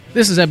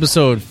This is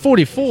episode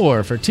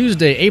 44 for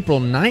Tuesday, April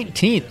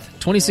 19th,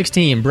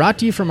 2016, brought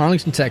to you from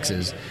Arlington,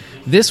 Texas.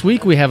 This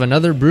week we have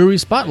another brewery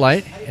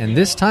spotlight, and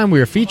this time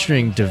we are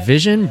featuring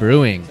Division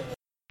Brewing.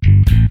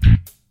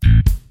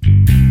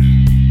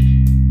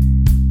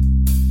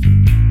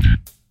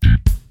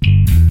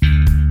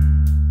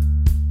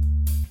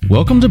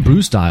 Welcome to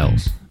Brew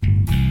Styles.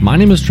 My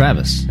name is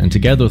Travis, and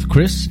together with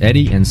Chris,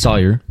 Eddie, and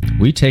Sawyer,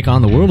 we take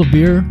on the world of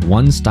beer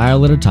one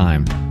style at a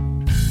time.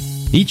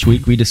 Each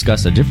week we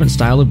discuss a different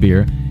style of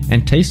beer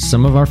and taste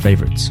some of our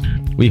favorites.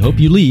 We hope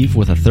you leave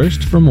with a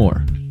thirst for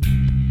more.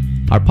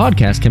 Our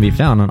podcast can be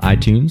found on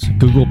iTunes,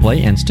 Google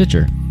Play, and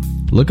Stitcher.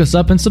 Look us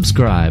up and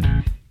subscribe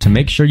to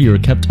make sure you are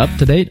kept up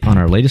to date on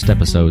our latest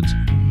episodes.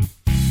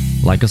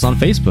 Like us on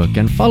Facebook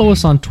and follow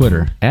us on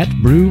Twitter at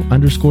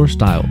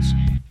brew_styles.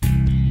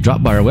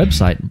 Drop by our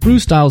website,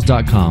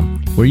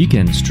 brewstyles.com, where you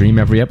can stream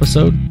every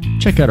episode,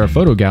 check out our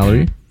photo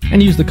gallery,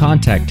 and use the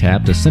contact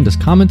tab to send us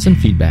comments and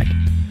feedback.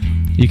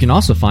 You can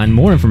also find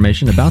more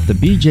information about the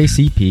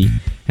BJCP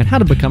and how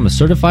to become a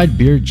certified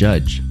beer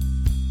judge.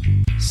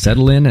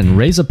 Settle in and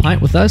raise a pint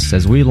with us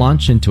as we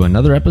launch into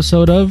another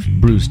episode of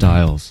Brew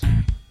Styles.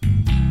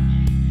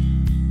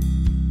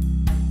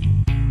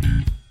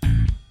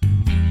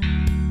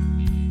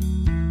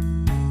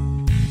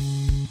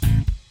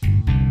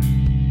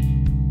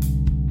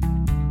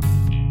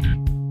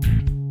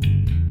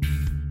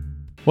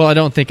 Well, I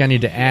don't think I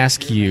need to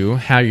ask you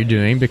how you're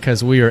doing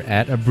because we are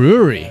at a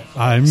brewery.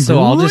 So great.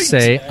 I'll just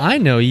say, I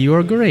know you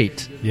are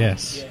great.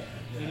 Yes.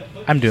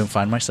 I'm doing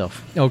fine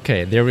myself.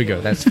 Okay, there we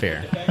go. That's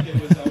fair.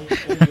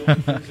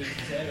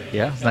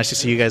 Yeah, it's nice to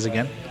see you guys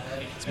again.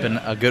 It's been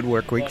a good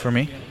work week for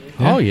me.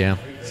 Oh, yeah.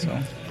 So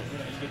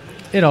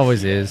It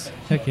always is.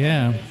 Heck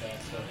yeah.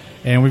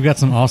 And we've got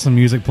some awesome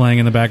music playing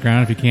in the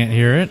background if you can't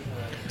hear it.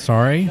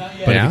 Sorry,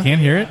 but Yeah. if you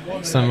can't hear it,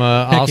 Some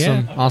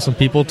yeah. awesome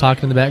people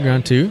talking in the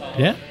background, too.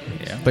 yeah.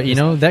 But, you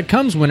know, that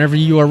comes whenever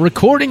you are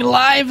recording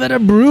live at a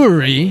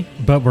brewery.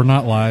 But we're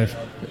not live.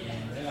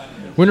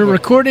 When we're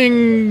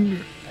recording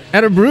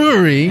at a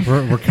brewery.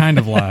 We're kind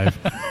of live.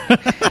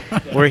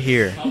 we're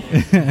here.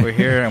 We're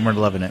here and we're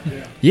loving it.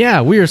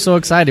 Yeah, we are so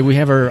excited. We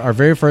have our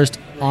very first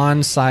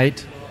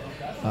on-site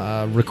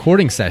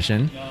recording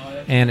session,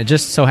 and it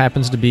just so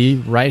happens to be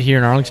right here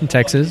in Arlington,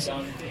 Texas,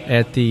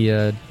 at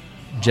the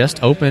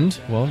just opened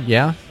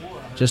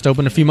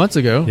a few months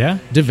ago. Yeah.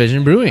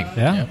 Division Brewing.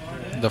 Yeah.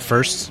 The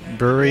first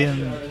brewery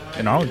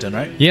in Arlington,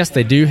 right? Yes,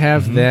 they do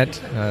have that.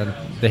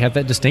 They have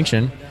that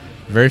distinction.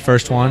 Very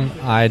first one.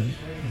 I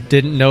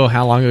didn't know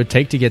how long it would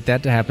take to get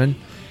that to happen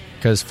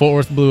because Fort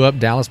Worth blew up,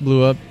 Dallas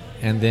blew up,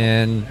 and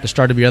then there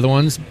started to be other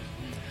ones.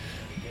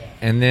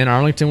 And then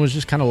Arlington was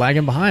just kind of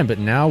lagging behind, but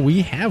now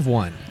we have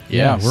one.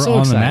 Yeah, we're so on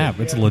excited. the map.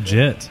 It's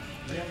legit.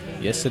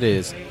 Yes, it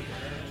is.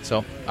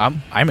 So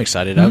I'm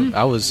excited.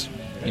 I was,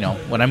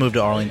 when I moved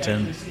to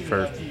Arlington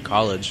for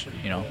college,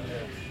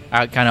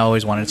 I kind of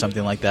always wanted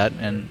something like that,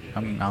 and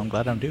I'm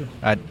glad I'm due.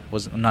 I'm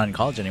not in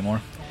college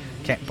anymore.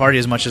 Can't party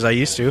as much as I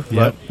used to,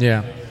 but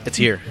Yeah. it's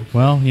here.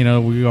 Well,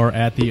 we are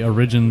at the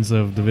origins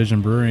of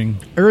Division Brewing.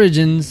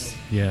 Origins.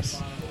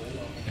 Yes.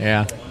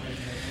 Yeah.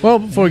 Well,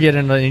 before we get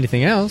into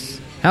anything else,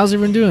 how's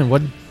everyone doing?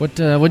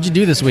 What'd you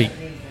do this week?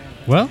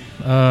 Well,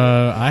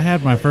 I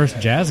had my first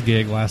jazz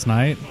gig last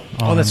night.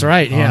 Oh, that's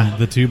right, yeah. On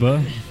the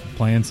tuba,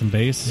 playing some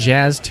bass.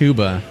 Jazz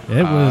tuba.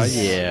 It was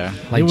Yeah.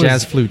 Like It was-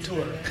 jazz flute.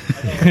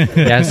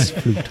 Jazz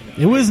flute.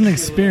 It was an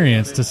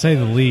experience, to say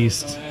the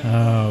least.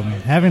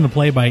 Having to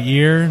play by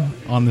ear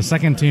on the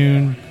second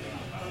tune,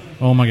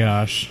 oh my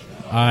gosh,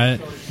 I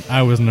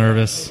was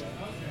nervous.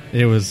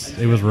 It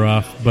was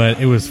rough, but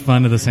it was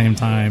fun at the same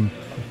time,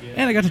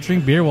 and I got to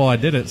drink beer while I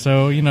did it.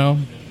 So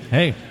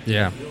hey,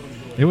 Yeah.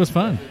 it was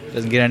fun.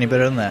 Doesn't get any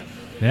better than that.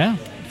 Yeah,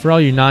 For all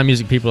you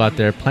non-music people out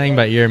there, playing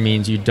by ear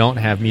means you don't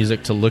have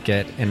music to look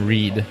at and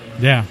read.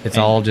 yeah, It's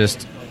all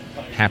just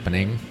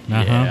happening.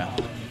 yeah.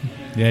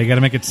 You got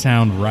to make it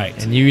sound right.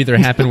 And you either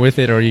happen with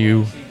it or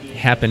you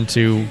happen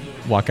to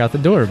walk out the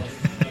door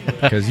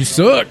because you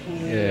suck.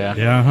 Yeah.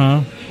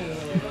 Yeah,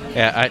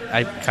 Yeah,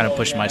 I kind of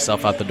pushed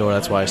myself out the door.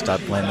 That's why I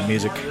stopped playing the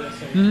music.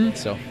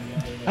 So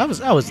I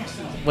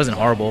wasn't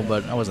horrible,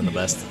 but I wasn't the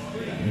best.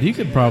 You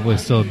could probably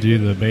still do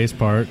the bass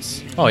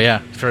parts Oh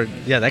yeah,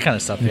 that kind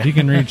of stuff. if Yeah. you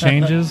can read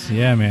changes.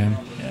 Yeah, man.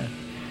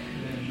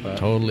 Yeah.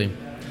 Totally.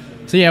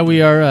 So yeah,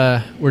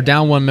 we're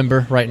down one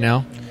member right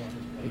now.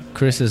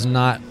 Chris is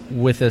not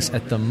with us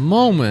at the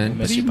moment.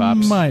 Miss He you,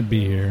 Pops. might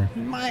be here.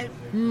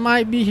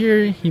 Might be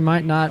here. He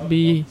might not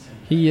be.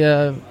 He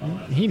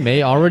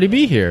may already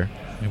be here.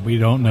 And we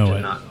don't know Do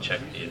it. not check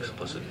the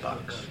explicit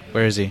box.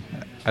 Where is he?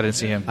 I didn't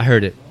see him. I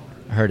heard it.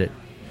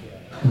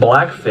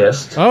 Black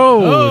Fist.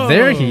 Oh,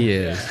 there he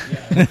is.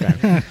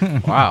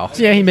 Wow.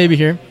 So yeah, he may be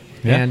here.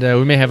 Yeah. And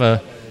we may have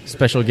a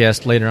special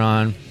guest later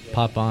on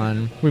pop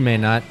on. We may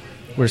not.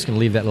 We're just going to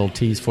leave that little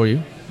tease for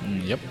you.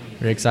 Yep.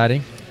 Very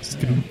exciting.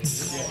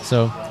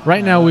 So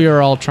right now we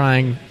are all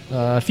trying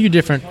a few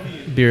different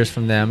beers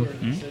from them.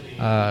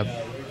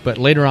 But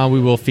later on we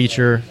will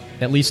feature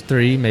at least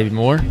 3, maybe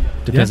more.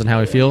 Depends on how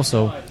we feel.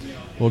 So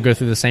We'll go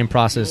through the same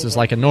process as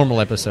like a normal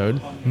episode.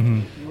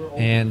 Mm-hmm.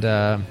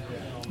 And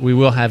we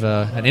will have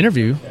an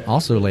interview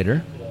also later,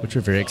 which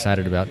we're very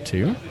excited about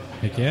too.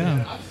 Heck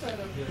yeah.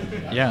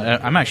 Yeah,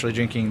 I'm actually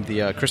drinking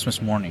the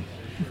Christmas Morning,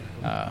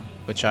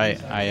 which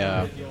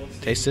I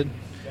tasted.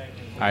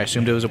 I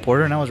assumed it was a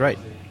porter, and I was right.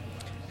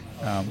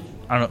 I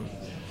don't know.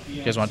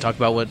 You guys want to talk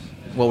about what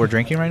we're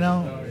drinking right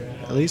now,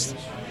 at least?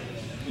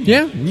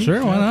 Yeah,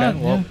 sure. Why not?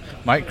 Okay, well,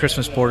 my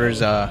Christmas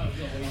porters,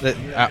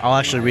 I'll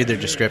actually read their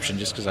description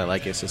just because I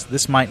like it. It says,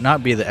 this might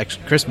not be the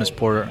Christmas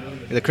porter,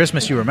 the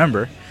Christmas you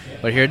remember,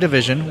 but here at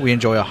Division, we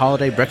enjoy a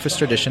holiday breakfast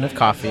tradition of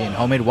coffee and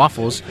homemade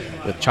waffles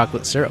with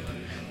chocolate syrup.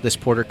 This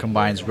porter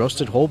combines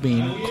roasted whole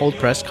bean,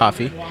 cold-pressed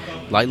coffee,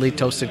 lightly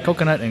toasted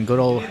coconut, and good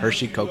old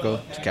Hershey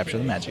cocoa to capture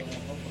the magic.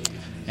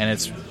 And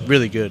it's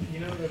really good.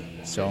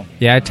 So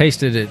yeah, I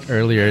tasted it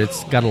earlier.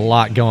 It's got a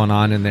lot going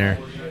on in there.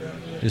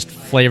 Just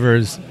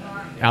flavors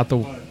out the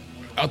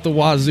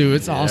wazoo.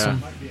 It's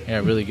awesome. Yeah,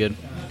 really good.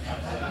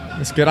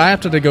 It's good. I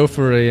opted to go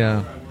for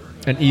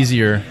an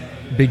easier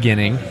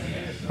beginning.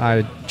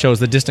 I chose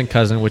the Distant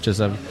Cousin, which is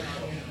a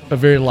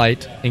very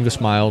light English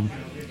mild,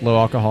 low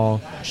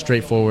alcohol,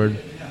 straightforward,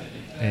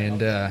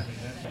 and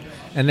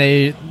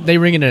they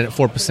ring it in at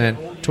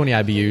 4%, 20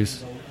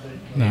 IBUs.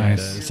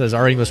 Nice. And, it says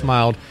our English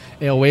mild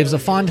ale waves a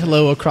fond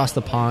hello across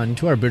the pond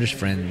to our British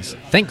friends.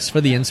 Thanks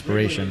for the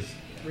inspiration.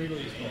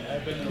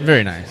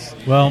 Very nice.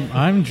 Well,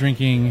 I'm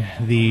drinking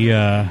the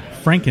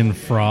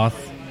Frankenfroth,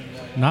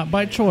 not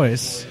by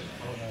choice.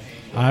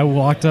 I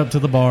walked up to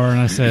the bar and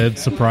I said,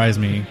 surprise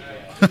me.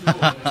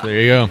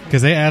 There you go.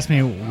 Because they asked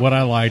me what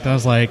I liked. I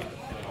was like,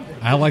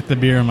 I like the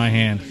beer in my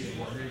hand.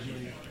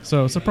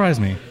 So, surprise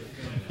me.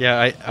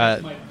 Yeah,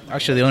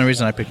 actually, the only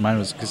reason I picked mine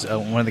was because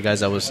one of the guys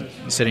that was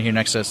sitting here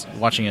next to us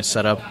watching us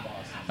set up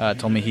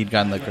told me he'd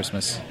gotten the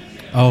Christmas.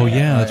 Oh,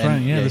 yeah, that's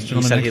right. Yeah, this he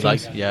gentleman said next he to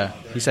us. liked. Yeah,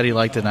 he said he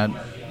liked it, and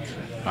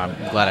I'm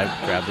glad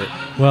I grabbed it.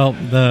 Well,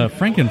 the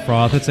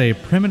Frankenfroth, it's a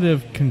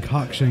primitive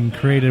concoction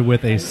created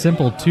with a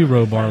simple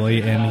two-row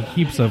barley and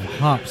heaps of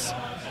hops,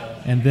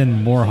 and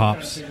then more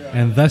hops,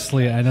 and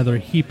thusly another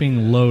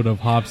heaping load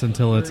of hops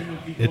until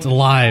it's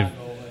alive,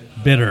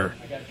 bitter,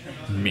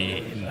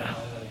 mean,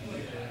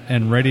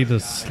 and ready to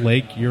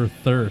slake your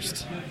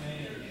thirst.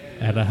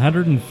 At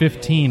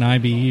 115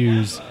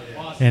 IBUs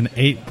and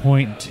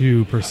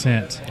 8.2%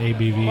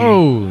 ABV.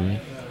 Oh,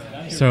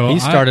 so he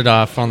started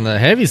off on the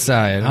heavy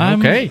side. I'm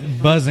Okay.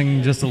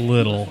 buzzing just a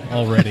little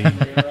already.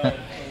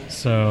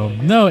 So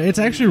no, it's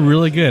actually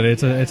really good.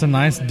 It's a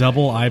nice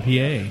double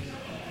IPA.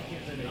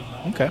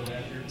 Okay.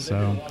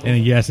 So,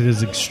 and yes, it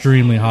is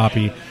extremely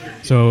hoppy.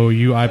 So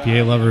you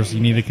IPA lovers,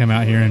 you need to come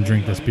out here and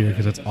drink this beer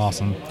because it's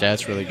awesome. Yeah,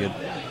 it's really good.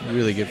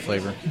 Really good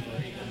flavor.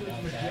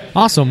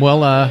 Awesome.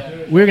 Well,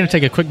 we're going to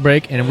take a quick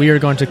break, and we are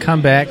going to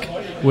come back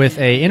with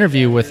an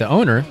interview with the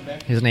owner.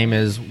 His name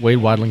is Wade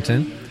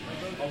Wadlington.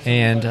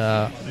 And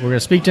we're going to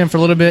speak to him for a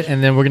little bit,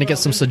 and then we're going to get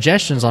some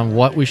suggestions on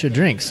what we should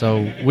drink.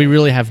 So we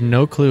really have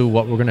no clue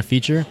what we're going to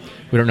feature.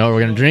 We don't know what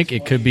we're going to drink.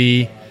 It could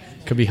be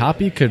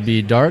hoppy, could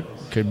be dark,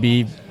 could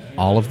be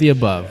all of the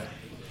above.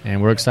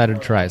 And we're excited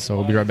to try it, so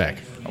we'll be right back.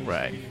 All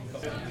right.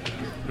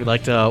 We'd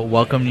like to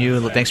welcome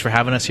you. Thanks for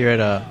having us here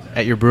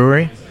at your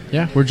brewery.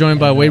 Yeah, we're joined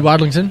by Wade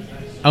Wadlington,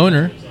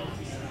 owner,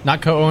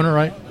 not co-owner,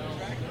 right?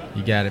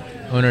 You got it.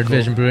 Owner of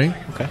Division Brewing.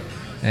 Okay.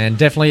 And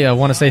definitely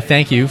want to say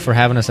thank you for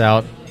having us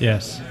out.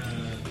 Yes.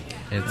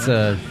 It's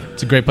a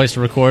great place to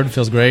record. It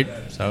feels great.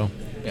 So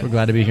we're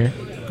glad to be here.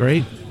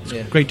 Great.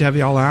 Yeah. Great to have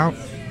you all out.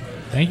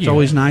 Thank you. It's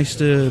always nice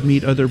to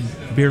meet other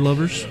beer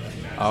lovers.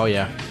 Oh,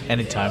 yeah.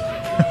 Anytime.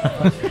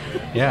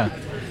 Yeah.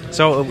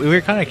 So we were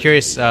kind of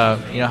curious,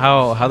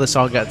 how this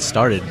all got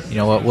started.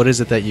 What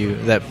is it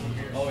that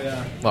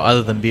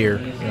other than beer,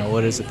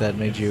 what is it that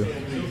made you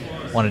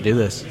want to do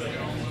this?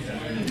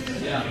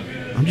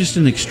 I'm just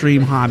an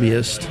extreme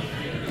hobbyist.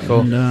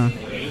 Cool. And,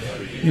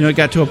 it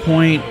got to a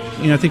point,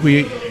 I think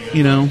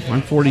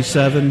I'm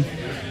 47,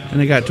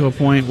 and it got to a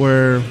point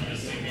where,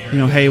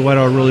 hey, what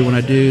do I really want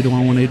to do? Do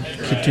I want to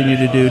continue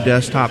to do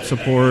desktop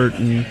support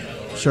and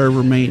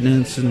server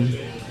maintenance and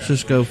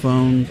Cisco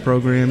phone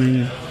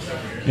programming?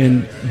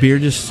 And beer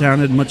just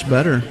sounded much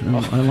better and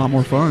a lot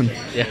more fun.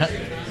 Yeah,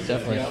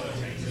 definitely.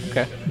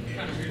 Okay.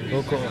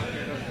 Cool.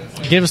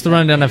 Give us the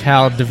rundown of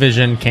how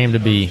Division came to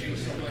be.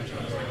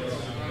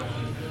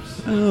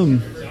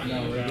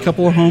 A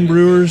couple of home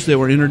brewers that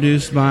were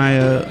introduced by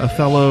a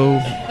fellow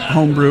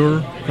home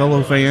brewer,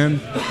 fellow fan.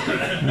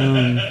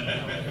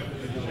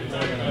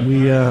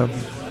 We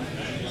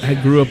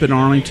grew up in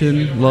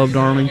Arlington, loved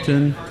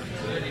Arlington,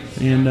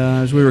 and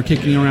as we were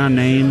kicking around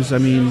names,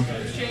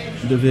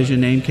 Division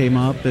name came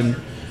up, and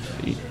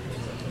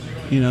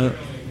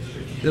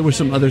there were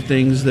some other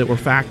things that were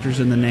factors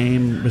in the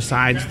name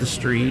besides the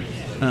street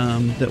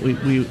that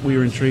we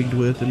were intrigued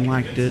with and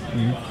liked it,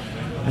 and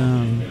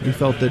we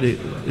felt that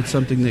it's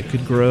something that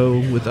could grow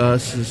with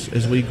us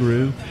as we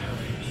grew,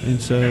 and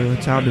so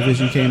that's how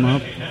Division came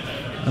up.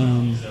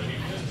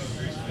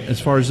 As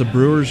far as the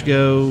brewers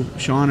go,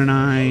 Sean and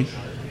I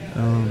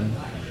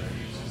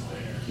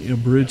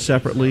brewed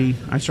separately.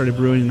 I started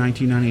brewing in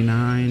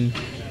 1999.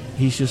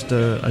 he's just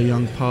a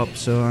young pup.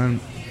 So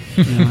I'm,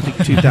 I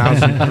think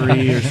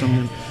 2003 or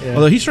something. Yeah.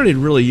 Although he started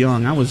really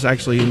young. I was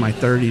actually in my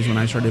 30s when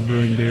I started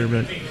brewing beer,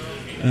 but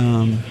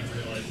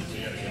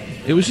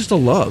it was just a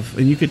love,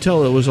 and you could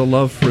tell it was a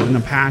love for and a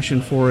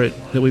passion for it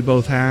that we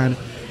both had,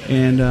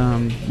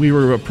 and we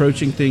were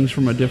approaching things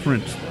from a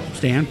different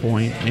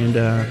standpoint. And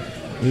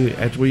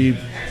as we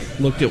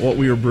looked at what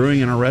we were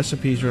brewing in our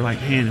recipes, we were like,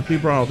 man, if we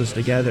brought all this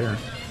together,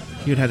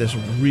 you'd have this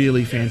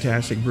really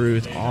fantastic brew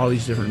with all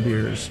these different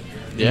beers.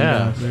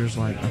 Yeah. And we was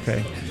like,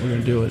 okay, we're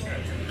going to do it.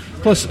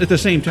 Plus, at the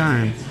same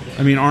time,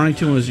 I mean,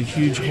 Arlington was a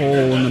huge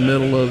hole in the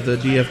middle of the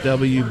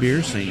DFW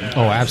beer scene.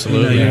 Oh,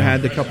 absolutely. You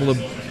had the couple of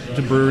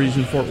the breweries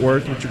in Fort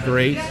Worth, which are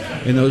great,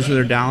 and those that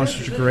are Dallas,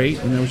 which are great,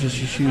 and there was just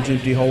a huge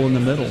empty hole in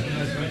the middle.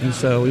 And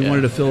so we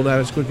wanted to fill that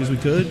as quick as we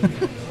could.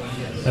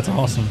 That's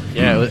awesome.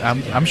 Yeah,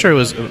 I'm sure it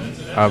was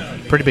a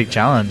pretty big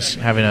challenge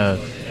having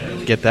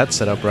to get that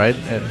set up, right?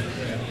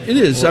 It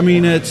is. I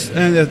mean, it's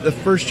the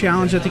first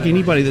challenge. I think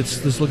anybody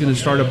that's looking to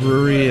start a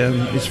brewery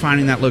is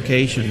finding that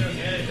location.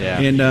 Yeah.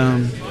 And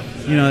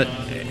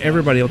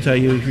everybody will tell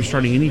you if you're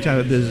starting any type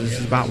of business,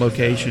 it's about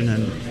location.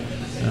 And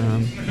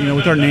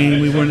with our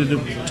name, we wanted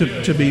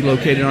to be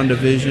located on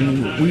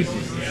Division.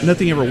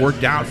 Nothing ever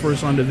worked out for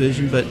us on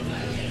Division, but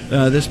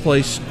this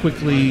place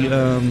quickly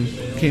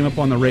came up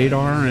on the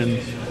radar, and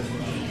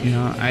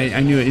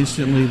I knew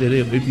instantly that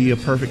it would be a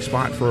perfect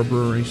spot for a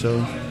brewery. So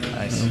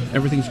nice.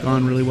 Everything's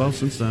gone really well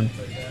since then.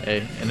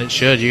 Hey, and it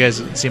should. You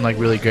guys seem like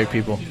really great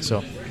people.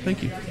 So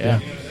thank you.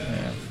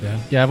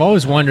 Yeah, I've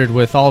always wondered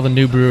with all the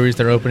new breweries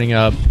that are opening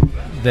up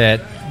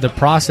that the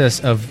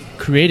process of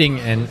creating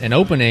and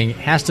opening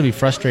has to be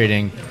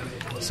frustrating.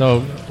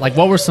 So, like,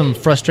 what were some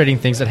frustrating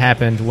things that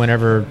happened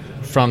whenever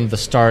from the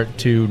start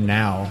to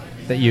now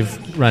that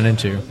you've run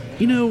into?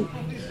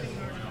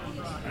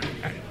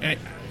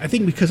 I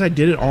think because I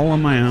did it all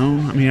on my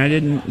own. I mean, I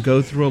didn't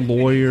go through a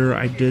lawyer.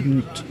 I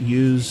didn't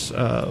use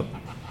a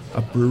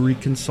brewery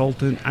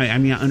consultant. I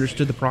mean, I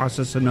understood the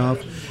process enough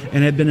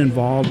and had been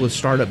involved with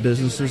startup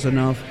businesses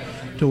enough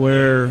to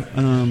where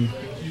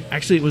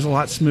actually it was a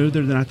lot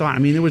smoother than I thought. I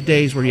mean, there were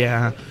days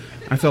where,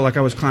 I felt like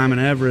I was climbing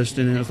Everest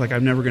and it was like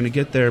I'm never going to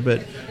get there.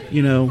 But,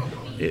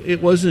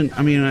 it wasn't,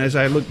 I mean, as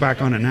I look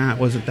back on it now, it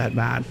wasn't that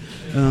bad.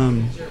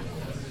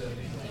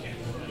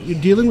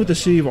 Dealing with the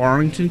city of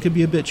Arlington could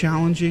be a bit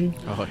challenging.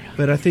 Oh, yeah.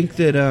 But I think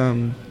that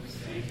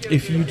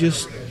if you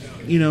just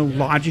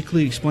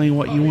logically explain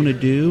what you want to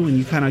do and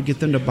you kind of get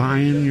them to buy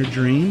in your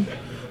dream,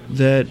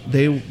 that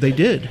they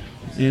did.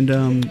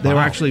 And they were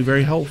actually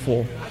very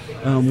helpful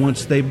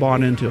once they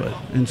bought into it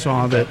and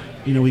saw that,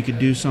 we could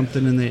do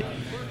something. And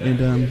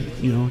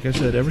like I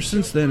said, ever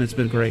since then, it's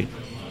been great.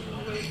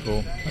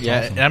 Cool. That's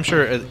awesome. And I'm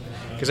sure,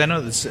 because I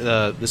know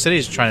the city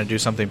is trying to do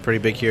something pretty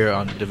big here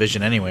on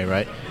Division anyway,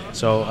 right?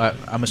 So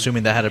I'm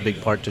assuming that had a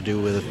big part to do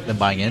with them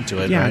buying into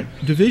it, right? Yeah,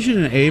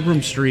 Division and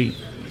Abram Street.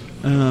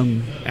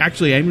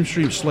 Actually, Abram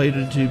Street's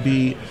slated to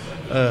be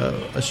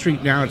a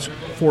street now. It's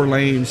 4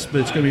 lanes,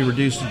 but it's going to be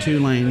reduced to 2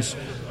 lanes.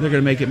 They're going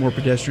to make it more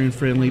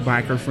pedestrian-friendly,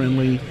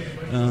 biker-friendly.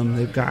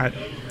 They've got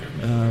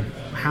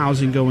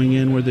housing going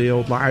in where the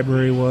old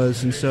library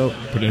was, and so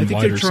put in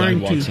wider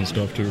sidewalks and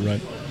stuff too,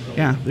 right?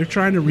 Yeah, they're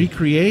trying to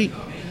recreate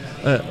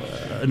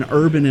an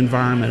urban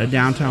environment, a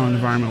downtown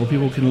environment where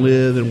people can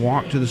live and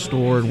walk to the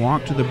store and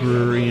walk to the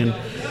brewery and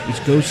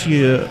just go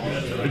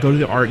to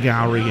the art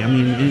gallery. I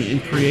mean,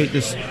 and create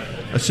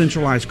a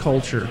centralized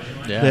culture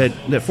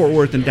that Fort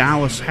Worth and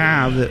Dallas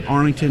have that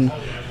Arlington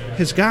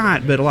has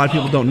got, but a lot of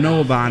people don't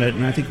know about it.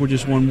 And I think we're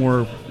just one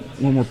more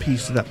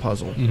piece to that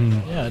puzzle.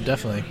 Mm-hmm. Yeah,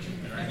 definitely.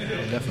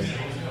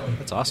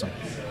 That's awesome.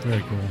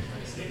 Very cool.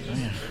 Oh,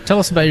 yeah. Tell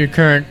us about your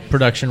current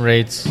production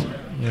rates.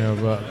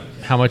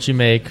 How much you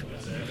make,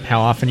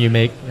 how often you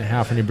make, and how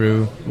often you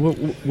brew.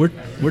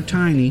 We're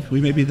tiny. We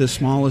may be the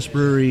smallest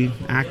brewery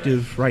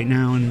active right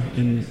now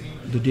in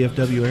the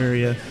DFW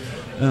area.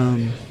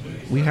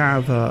 We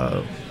have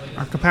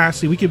our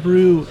capacity. We could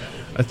brew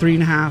a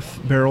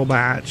 3.5 barrel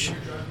batch,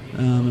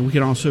 and we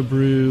can also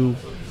brew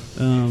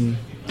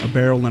a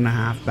barrel and a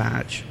half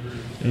batch.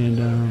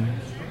 And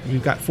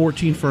we've got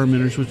 14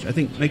 fermenters, which I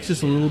think makes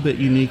us a little bit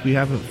unique. We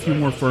have a few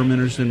more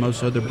fermenters than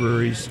most other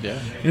breweries. Yeah.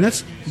 And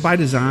that's by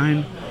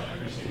design.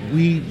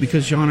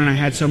 Because John and I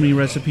had so many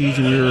recipes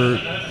and we were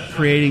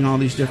creating all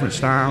these different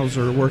styles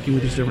or working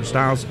with these different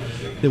styles,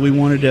 that we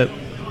wanted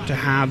to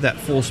have that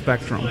full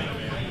spectrum.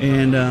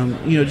 And,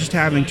 just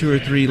having 2 or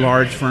 3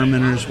 large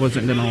fermenters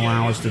wasn't going to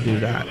allow us to do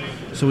that.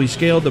 So we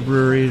scaled the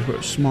brewery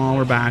with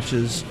smaller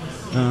batches.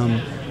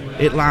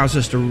 It allows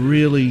us to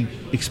really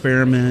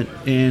experiment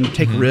and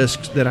take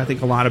risks that I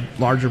think a lot of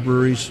larger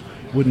breweries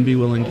wouldn't be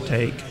willing to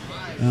take.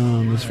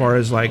 As far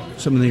as like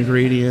some of the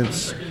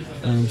ingredients,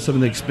 some of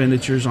the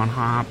expenditures on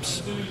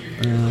hops,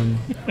 and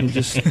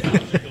just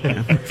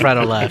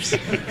Fredo laughs.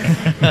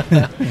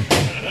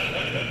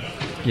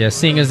 Yeah,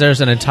 seeing as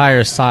there's an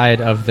entire side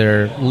of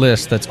their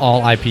list that's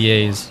all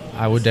IPAs,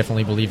 I would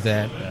definitely believe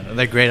that. Yeah,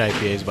 they're great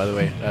IPAs, by the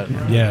way.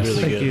 Yes.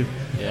 Really Thank good. you.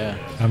 Yeah.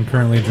 I'm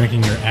currently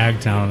drinking your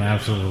Agtown and I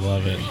absolutely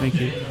love it. Thank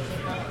you.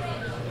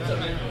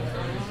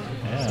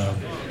 Yeah.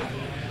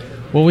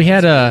 Well, we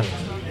had a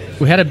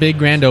big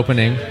grand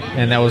opening,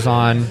 and that was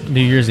on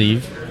New Year's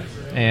Eve,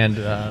 and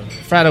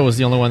Frado was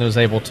the only one that was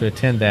able to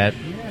attend that.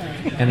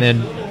 And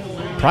then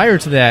prior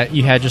to that,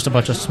 you had just a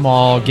bunch of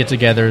small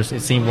get-togethers.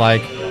 It seemed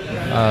like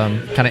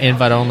kind of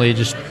invite only,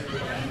 just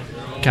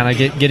kind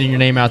of getting your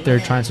name out there,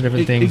 trying some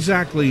different things.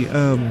 Exactly.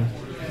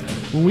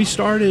 When we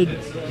started,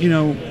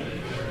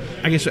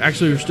 I guess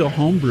actually we were still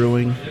home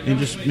brewing and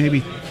just maybe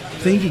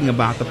thinking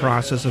about the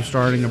process of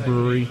starting a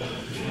brewery.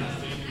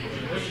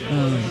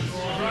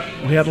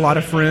 We had a lot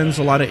of friends,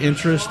 a lot of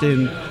interest,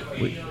 and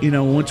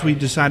once we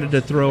decided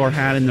to throw our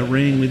hat in the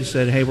ring, we just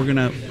said, hey, we're going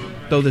to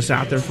throw this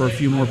out there for a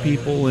few more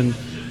people, and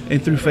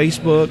through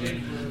Facebook,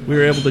 we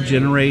were able to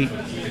generate,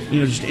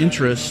 just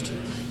interest,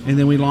 and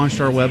then we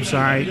launched our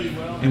website,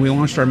 and we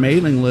launched our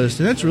mailing list,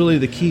 and that's really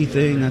the key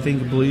thing, I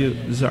believe,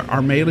 is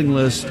our mailing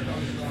list.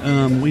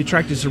 We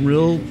attracted some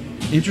real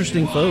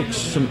interesting folks,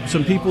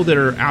 some people that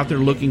are out there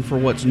looking for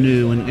what's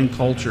new and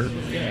culture,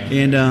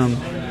 and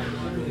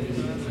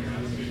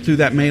through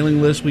that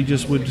mailing list, we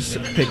just would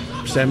pick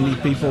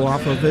 70 people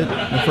off of it.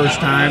 The first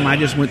time, I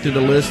just went through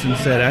the list and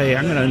said, hey,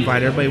 I'm going to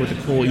invite everybody with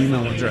a cool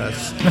email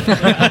address.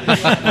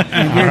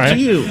 And I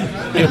guarantee you,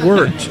 it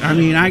worked. I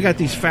mean, I got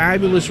these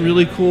fabulous,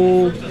 really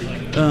cool,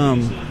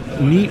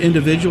 neat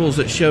individuals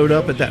that showed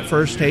up at that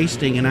first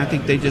tasting, and I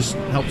think they just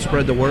helped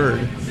spread the word.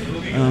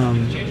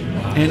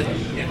 And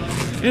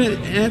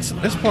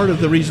that's part of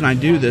the reason I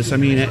do this. I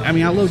mean,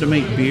 I love to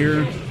make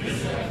beer,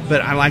 but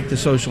I like the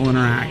social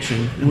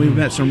interaction, and we've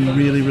met some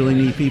really, really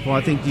neat people.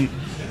 I think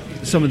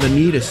some of the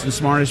neatest and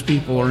smartest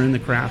people are in the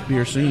craft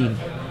beer scene.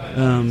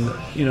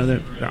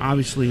 They're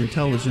obviously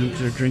intelligent because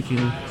they're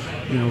drinking,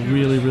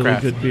 really, really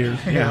craft. Good beer.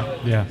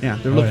 Yeah.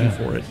 They're looking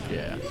for it.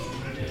 Yeah,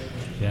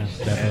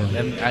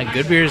 definitely. And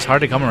good beer is hard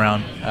to come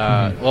around.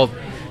 Well,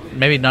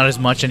 maybe not as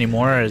much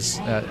anymore as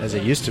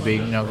it used to be.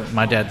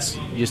 My dad's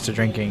used to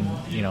drinking,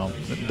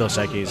 Dos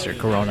Equis or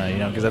Corona,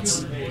 because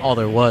that's all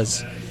there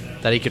was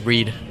that he could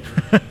read.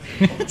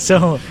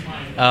 So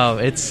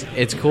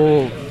it's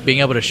cool being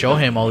able to show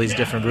him all these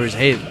different breweries.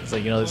 Hey, it's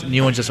like, this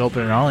new one just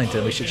opened in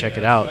Arlington. We should check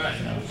it out.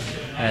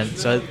 And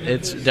so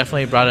it's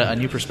definitely brought a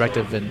new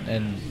perspective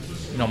in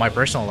my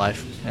personal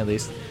life, at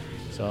least.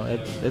 So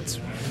it's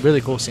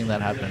really cool seeing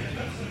that happen.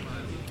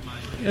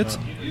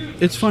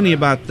 It's funny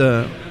about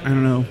the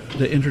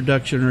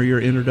introduction or your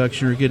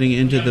introduction or getting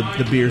into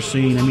the beer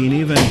scene. I mean,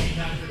 even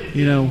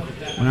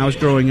when I was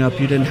growing up,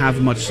 you didn't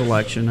have much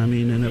selection. I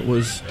mean, and it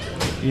was,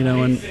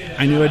 and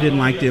I knew I didn't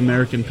like the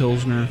American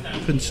Pilsner.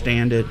 Couldn't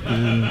stand it,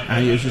 and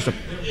it was just a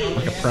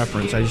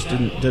preference. I just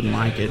didn't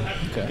like it.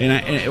 Okay. And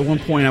at one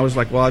point, I was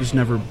like, well, I'll just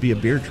never be a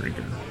beer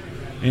drinker.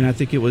 And I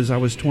think I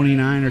was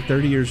 29 or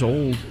 30 years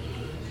old,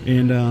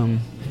 and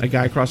a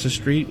guy across the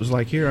street was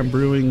like, here, I'm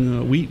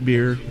brewing wheat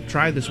beer.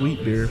 Try this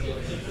wheat beer.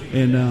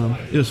 And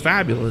it was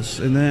fabulous.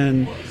 And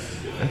then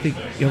I think,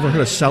 you ever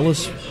heard of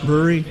Celis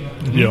Brewery?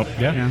 Yep.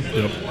 Yeah.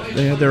 Yep.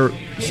 They had their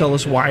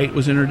Celis White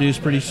was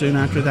introduced pretty soon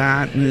after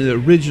that, and the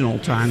original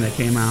time that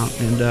came out.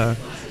 And,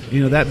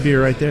 that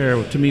beer right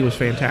there, to me, was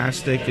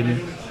fantastic.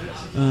 And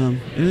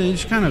it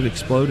just kind of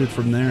exploded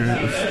from there.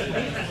 And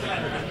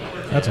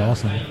That's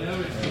awesome.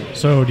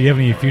 So do you have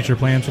any future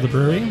plans for the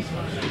brewery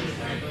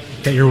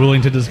that you're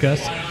willing to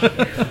discuss?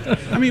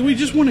 I mean, we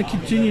just want to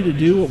continue to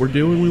do what we're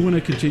doing. We want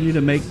to continue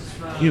to make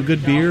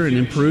good beer and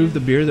improve the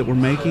beer that we're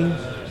making.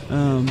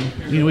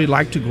 We'd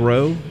like to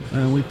grow.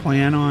 We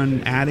plan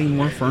on adding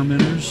more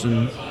fermenters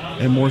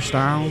and more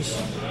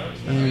styles.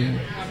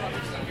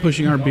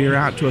 Pushing our beer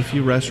out to a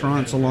few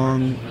restaurants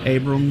along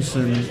Abrams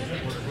and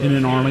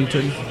in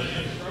Arlington.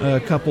 A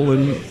couple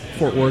in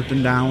Fort Worth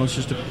and Dallas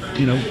just to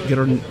get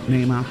our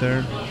name out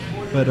there.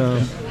 But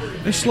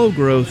it's slow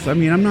growth. I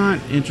mean, I'm not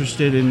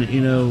interested in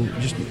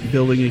just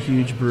building a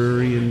huge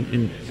brewery,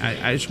 and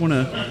I just want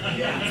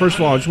to. First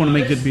of all, I just want to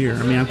make good beer.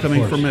 I mean, I'm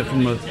coming from it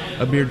from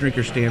a beer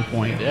drinker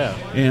standpoint. Yeah.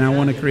 And I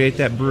want to create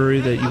that brewery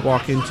that you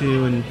walk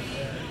into and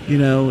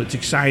it's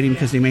exciting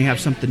because they may have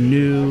something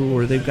new,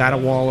 or they've got a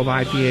wall of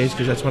IPAs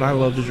because that's what I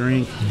love to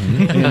drink.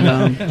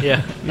 And,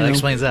 that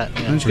explains that.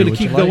 Yeah. I'm just going to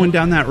keep going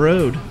down that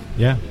road.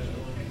 Yeah,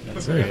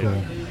 that's very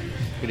cool.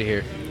 Good to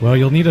hear. Well,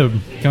 you'll need to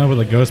come up with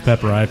a ghost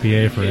pepper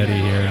IPA for Eddie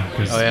here,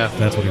 because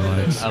that's what he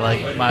likes. I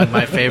like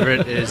my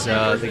favorite is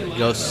the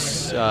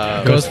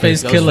Ghost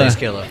Face Killer.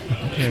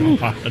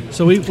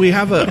 So we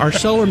have our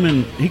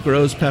cellarman. He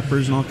grows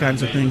peppers and all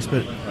kinds of things,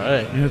 but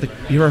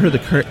you ever heard the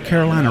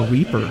Carolina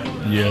Reaper?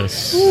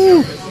 Yes.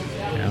 Woo.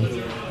 Yeah.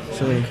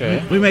 So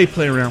we may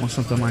play around with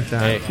something like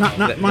that. Hey,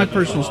 not my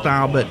personal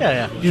style, but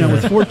sure.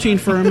 With 14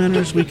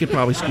 fermenters, we could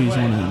probably squeeze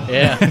one in.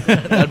 Yeah,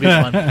 that'd be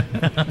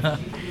fun.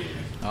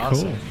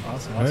 Awesome. Cool.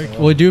 Awesome.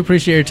 Well, we do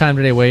appreciate your time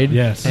today, Wade.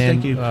 Yes.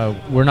 And, thank you.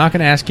 We're not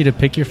going to ask you to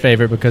pick your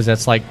favorite because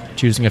that's like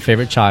choosing a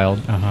favorite child.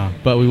 Uh-huh.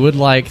 But we would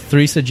like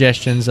 3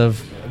 suggestions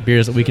of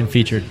beers that we can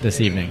feature this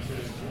evening.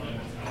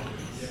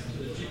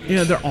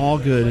 They're all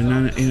good, and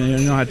I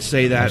know how to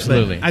say that.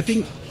 Absolutely. But I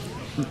think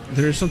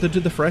there's something to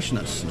the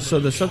freshness. So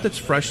the stuff that's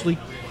freshly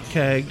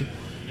kegged,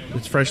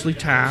 that's freshly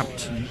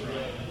tapped,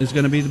 is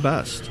going to be the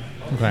best.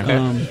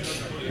 Okay.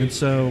 And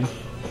so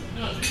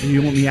And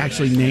you want me to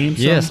actually name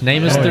some? Yes,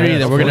 name us three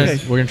that we're gonna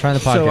try in the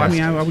podcast. So, I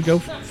mean, I would go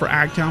for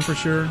Agtown for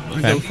sure.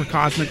 I'd go for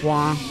Cosmic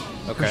Wah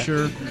for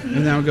sure.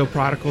 And then I would go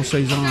Prodigal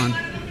Saison.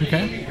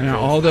 Okay. And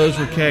all those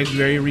were kegged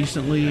very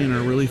recently and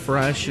are really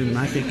fresh, and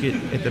I think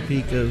at the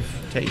peak of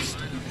taste.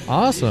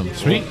 Awesome.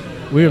 Sweet.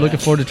 We are looking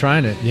forward to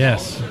trying it.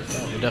 Yes.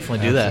 We'll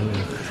definitely do that.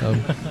 So,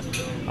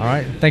 all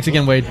right. Thanks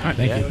again, Wade. All right,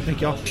 thank you.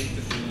 Thank y'all.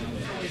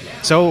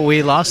 So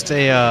we lost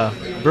a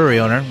brewery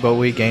owner, but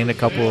we gained a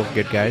couple of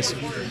good guys.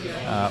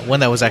 One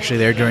that was actually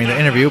there during the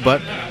interview,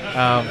 but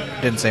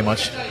didn't say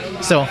much.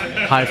 So,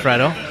 hi,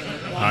 Fredo.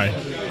 Hi.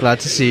 Glad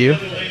to see you.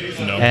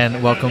 No.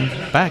 And welcome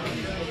back.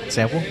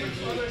 Sample.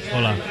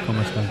 Hola,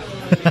 ¿cómo están?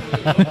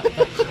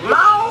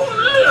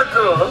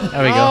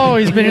 There we go. Oh,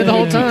 he's been here the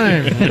whole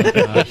time.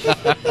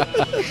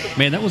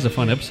 Man, that was a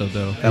fun episode,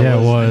 though. Yeah,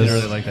 it was. I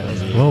really like that.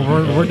 Well,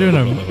 we're doing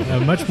a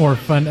much more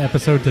fun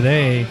episode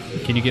today.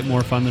 Can you get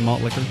more fun than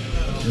malt liquor?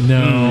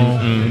 No.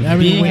 I mean,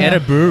 Being when- at a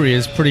brewery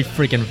is pretty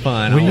freaking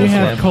fun. When you Almost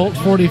have like- Colt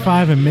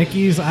 45 and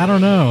Mickey's, I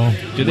don't know.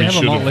 Do they We have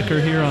a malt should've- liquor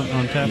here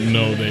on tap?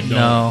 No, they don't.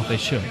 No. They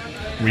should.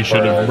 We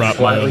should have brought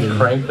my Slightly other.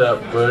 cranked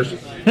up bush.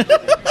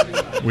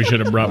 We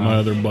should have brought my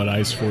other Bud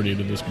Ice 40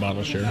 to this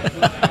bottle share.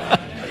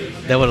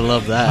 They would have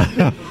loved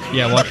that.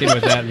 Yeah, walk in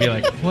with that and be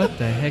like, what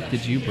the heck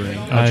did you bring?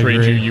 I'll I trade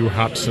agree. you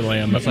Hop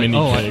Slam It's like, mini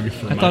oh, keg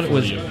for I my thought it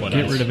was 40 of Bud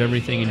get Ice. rid of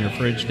everything in your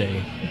fridge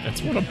day.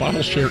 That's what a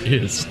bottle share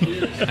is.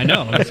 I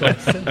know. That's what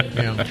I said.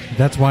 Yeah.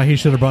 That's why he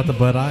should have brought the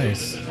Bud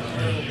Ice.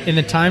 In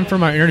the time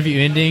from our interview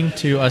ending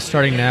to us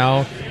starting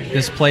now,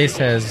 this place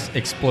has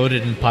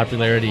exploded in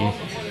popularity.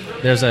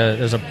 There's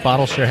a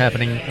bottle share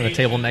happening on the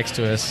table next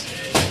to us.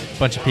 A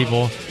bunch of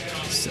people.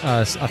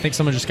 I think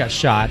someone just got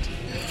shot.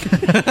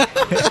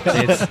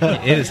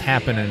 It is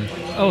happening.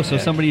 Oh, so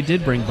somebody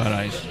did bring Bud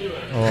Ice.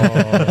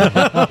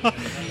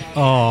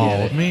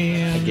 Oh,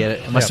 man. Get it?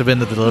 It must have been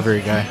the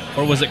delivery guy.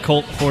 Or was it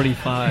Colt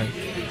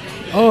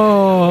 45?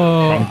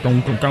 Oh,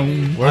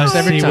 Works I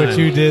every see time. what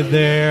you did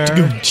there.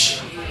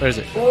 Where is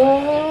it?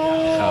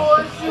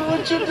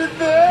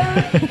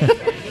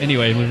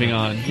 Anyway, moving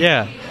on.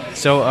 Yeah.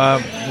 So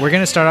we're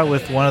going to start out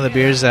with one of the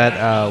beers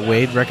that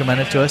Wade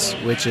recommended to us,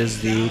 which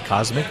is the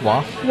Cosmic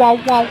Wah.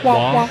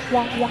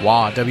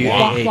 Wah,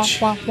 W-A-H.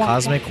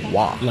 Cosmic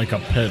Wah. Like a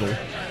pedal.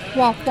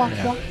 Like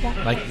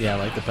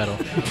the pedal.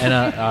 And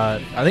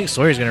I think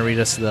Sawyer's going to read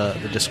us the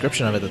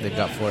description of it that they've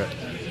got for it.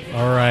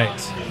 All right.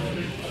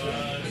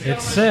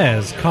 It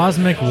says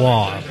Cosmic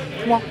Wah.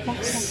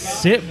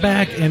 Sit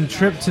back and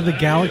trip to the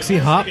galaxy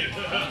hop.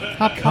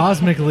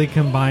 Cosmically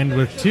combined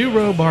with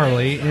 2-row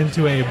barley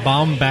into a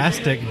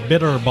bombastic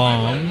bitter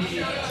bomb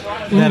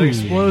that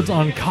explodes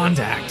on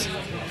contact.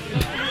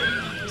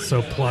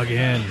 So plug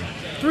in.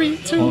 3,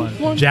 2,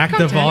 1. Jack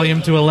the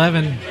volume to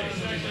 11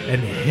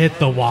 and hit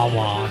the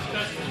wah-wah.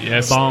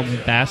 Yes.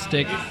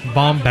 Bombastic.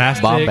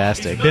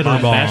 Bombastic. Bitter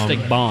Bombastic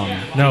bomb.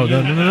 bomb.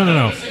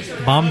 No.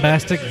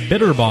 Bombastic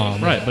bitter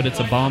bomb. Right, but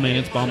it's a bomb and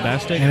it's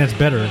bombastic? And it's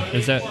bitter.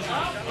 Is that...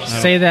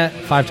 Say that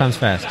 5 times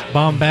fast.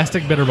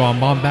 Bombastic bitter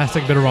bomb.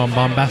 Bombastic bitter bomb.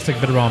 Bombastic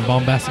bitter bomb.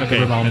 Bombastic Okay,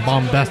 bitter bomb. that's-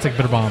 Bombastic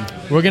bitter bomb.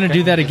 We're going to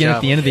do that again job.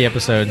 at the end of the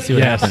episode and see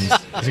what Yes. happens.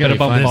 It's going to be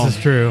fun. This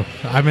is true.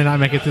 I mean, I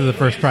make it through the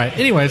first try.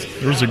 Anyways,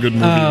 There's a good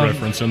movie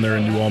reference in there,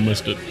 and you all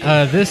missed it.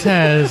 this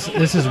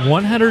is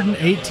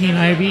 118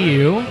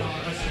 IBU,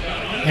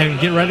 and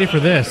get ready for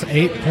this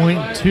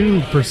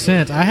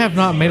 8.2%. I have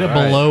not made it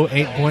below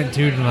 8.2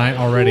 tonight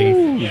already,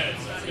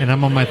 and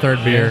I'm on my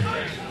third beer.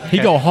 He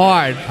go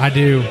hard. I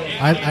do.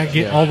 I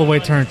get all the way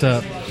turned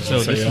up. So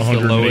Say this is the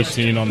lowest.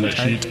 118 on that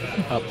sheet.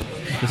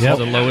 This Yep. is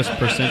the lowest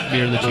percent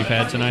beer that you've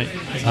had tonight.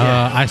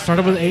 I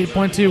started with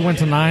 8.2, went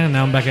to 9, and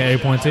now I'm back at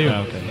 8.2.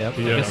 Oh, okay. Yep.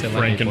 Yeah, guess I like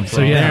Frank and 8.2.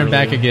 So, yeah. There and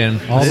back again.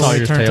 All the way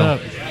Sawyer's turned tail. up.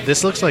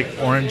 This looks like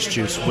orange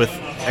juice with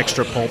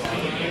extra pulp.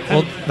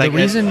 Well, Like the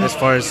reason as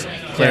far as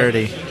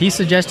clarity. he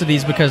suggested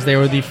these because they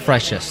were the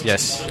freshest.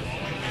 Yes.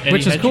 And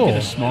Which he is had you cool. get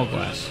a small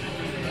glass.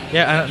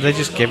 Yeah, they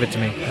just gave it to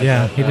me.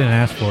 Yeah, he didn't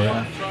ask for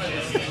it.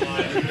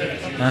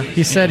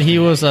 He said he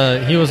was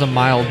a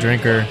mild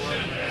drinker,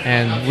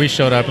 and we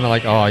showed up and they're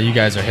like, "Oh, you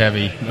guys are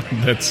heavy."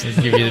 That's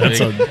Give you the that's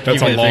big, a give you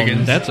the long. big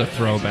uns. That's a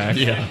throwback.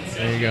 Yeah,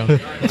 There you go.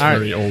 it's All right.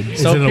 very old.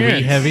 Is So it a wee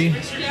appearance. heavy?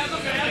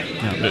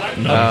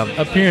 No,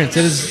 Appearance.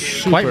 It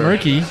is quite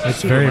murky.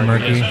 It's very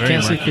murky. Very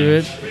Can't see murky. through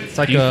it. It's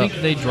like Do you a.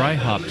 think they dry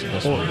hopped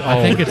this one?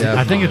 I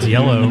think it's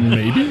yellow.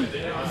 maybe.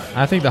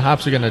 I think the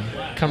hops are gonna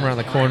come around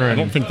the corner I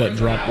don't and think that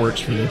drop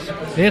works for this.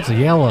 It's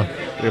yellow.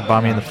 They're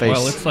bomb me in the face.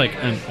 Well, it's like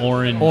an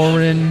orange.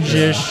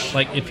 orangish.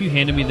 Like if you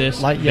handed me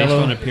this Light based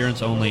yellow. on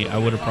appearance only, I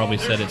would have probably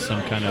said it's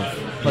some kind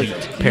of like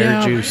wheat. pear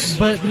Yeah, juice.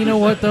 But you know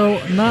what, though?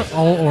 Not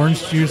all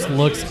orange juice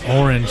looks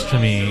orange to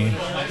me.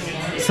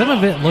 Some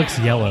of it looks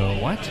yellow.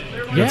 What?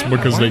 That's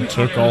because why they are we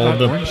took talking all of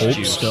the about orange pulp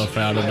juice? stuff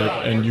out of it,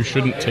 and you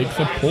shouldn't take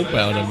the pulp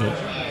out of it.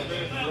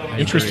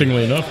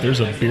 Interestingly enough,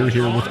 there's a beer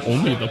here with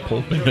only the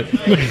pulp in it.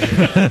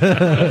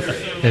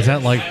 Is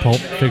that like Pulp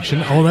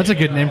Fiction? Oh, that's a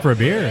good name for a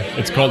beer.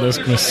 It's called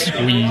Eskimo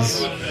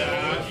Squeeze.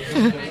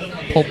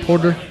 Pulp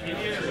porter.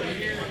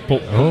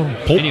 Pulp Oh.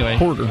 Pulp Anyway.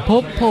 Porter.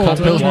 Pulp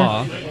Cosmic Pilsner.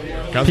 Law.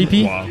 Cosmic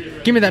PP. Law.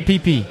 Give me that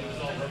PP.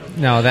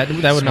 No, that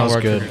would not Smells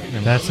work. good.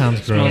 That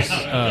sounds gross.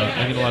 Smells,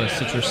 I get a lot of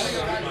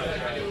citrus.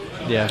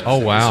 Yeah. Oh,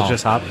 wow.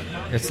 Citrus hop.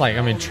 It's like,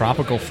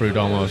 tropical fruit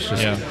almost.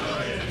 Just Yeah.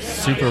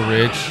 super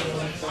rich.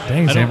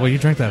 Dang, Sample, you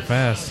drank that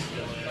fast.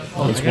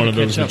 It's one of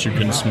those that you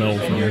can smell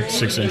from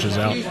 6 inches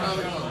out.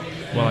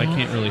 Well, I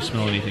can't really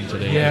smell anything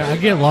today. Yeah, I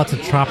get lots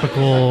of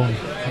tropical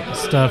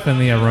stuff in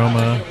the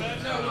aroma.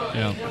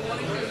 Yeah.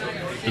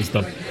 Is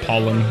the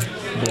pollen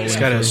blowing It's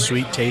got a through?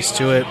 sweet taste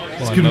to it.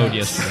 Well, I mowed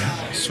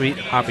yesterday. Sweet,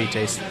 hoppy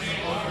taste.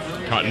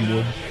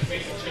 Cottonwood.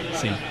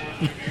 See.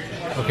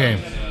 Okay,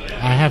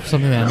 I have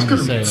something that I need to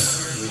say.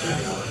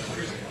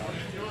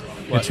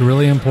 It's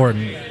really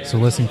important, so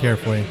listen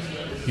carefully.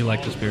 You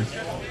like this beer?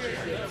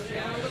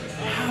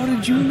 How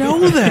did you know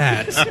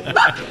that?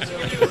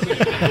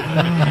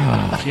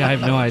 Yeah, I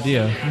have no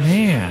idea.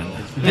 Man.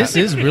 This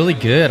is really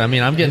good. I'm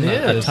getting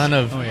a ton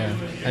of... Oh, yeah.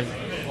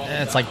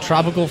 It's like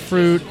tropical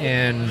fruit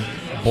and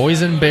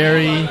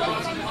boysenberry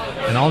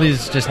and all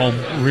these just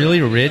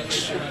really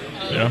rich,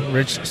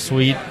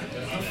 sweet,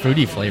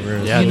 fruity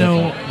flavors. Yeah, You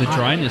know, The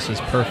dryness is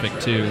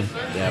perfect, too.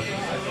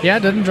 Yeah,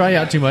 it doesn't dry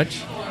out too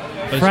much.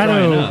 But it's dry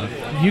Frado,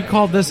 enough. you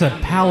called this a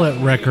palate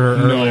wrecker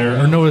earlier.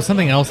 Or no, it was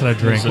something else that I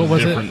drank. It's a What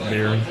was it? different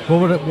beer. What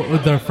would it?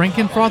 What, the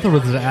Frankenfroth or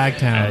was it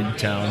Agtown?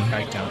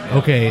 Agtown.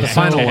 Okay, The so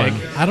final one.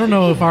 I don't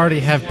know if I already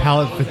have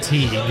palate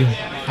fatigue.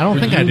 I don't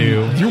think I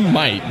do. You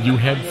might. You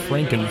had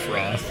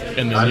Frankenfroth,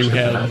 and then you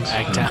had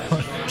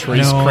Agtown.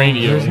 Trace No,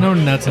 Cranium. there's no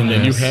nuts in And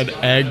then this. you had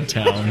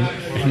Agtown,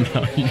 and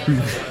now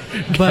you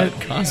But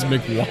got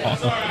Cosmic Wall.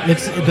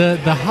 it's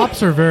the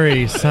hops are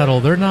very subtle.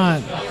 They're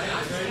not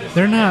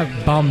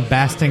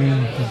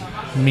bombasting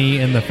me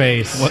in the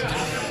face. What?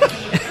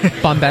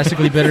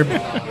 Bombastically bitter.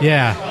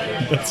 Yeah,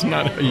 That's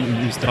not how you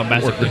use that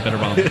Bombastically word. better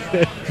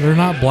bomb. they're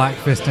not black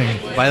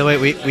fisting. By the way,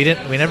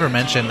 we never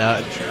mentioned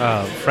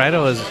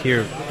Frado is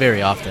here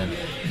very often,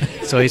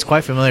 so he's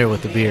quite familiar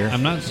with the beer.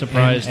 I'm not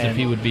surprised And- if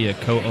he would be a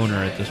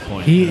co-owner at this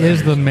point. He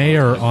is the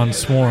mayor on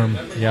Swarm.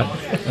 Yep.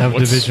 Of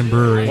What's- Division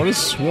Brewery. What is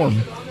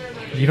Swarm?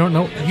 You don't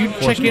know? You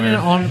check in Foursquare.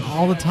 on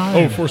all the time.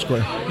 Oh,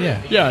 Foursquare. yeah,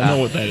 Yeah, I know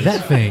what that is.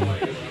 that thing.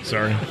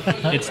 Sorry.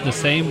 It's the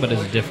same, but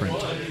it's different.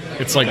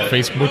 It's like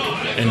Facebook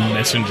and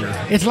Messenger.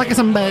 It's like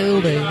some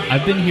baby.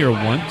 I've been here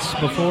once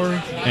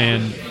before,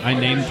 and I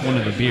named one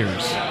of the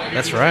beers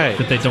That's right.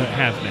 that they don't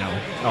have now.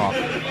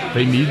 Oh,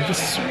 They need the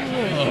swap.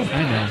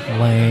 I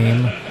know.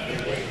 Lame.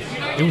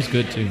 It was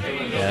good, too.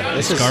 yeah.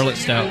 The Scarlet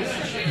Stout.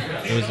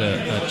 It was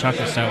a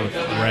chocolate stout with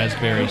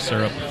raspberry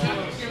syrup.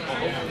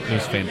 It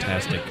was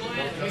fantastic.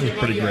 It was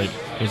pretty great.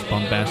 It was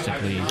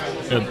bombastically...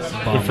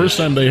 The first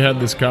time they had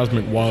this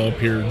Cosmic Wall up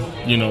here,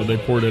 they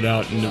poured it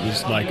out, and it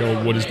was like,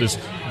 oh, what is this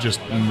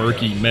just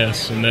murky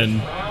mess? And then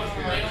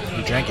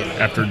You drank it.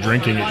 after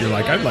drinking it, you're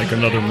like, I'd like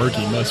another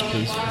murky mess,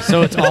 please.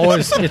 So it's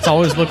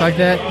always looked like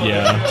that.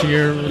 Yeah. To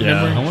your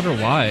Yeah. memory. I wonder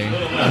why.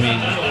 I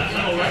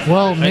mean,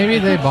 Well, maybe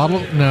they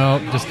bottled. No,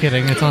 just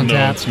kidding. It's on No,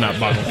 tap. it's not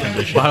bottle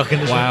conditioned. Bottle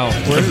conditioner. wow.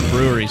 We're at a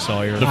brewery,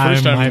 Sawyer. The I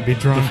first time, might be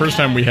drunk. The first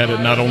time we had it,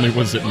 not only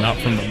was it not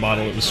from the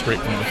bottle, it was straight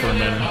from the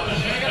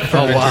fermenter.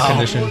 Fermented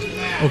conditioned.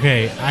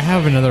 Okay, I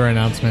have another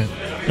announcement.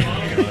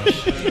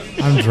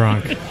 I'm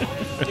drunk.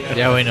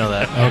 Yeah, we know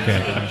that.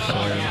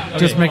 Okay,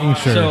 just making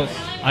sure. So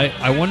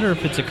I wonder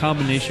if it's a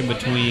combination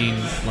between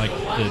like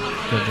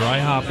the dry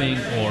hopping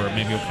or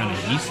maybe what kind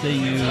of yeast they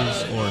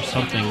use or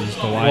something as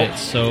to why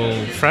it's so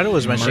Frado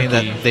was mentioning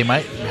murky. that they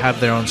might have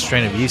their own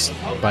strain of yeast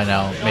by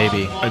now,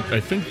 maybe. I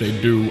think they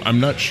do. I'm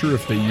not sure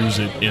if they use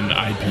it in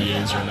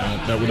IPAs or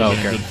not. That would have been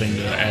Okay. a good thing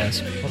to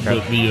ask.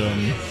 But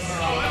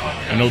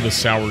I know the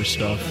sour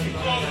stuff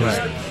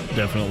is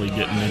definitely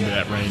getting into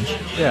that range.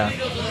 Yeah.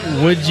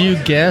 Would you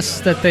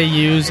guess that they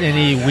use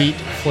any wheat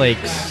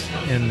flakes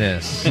in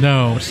this?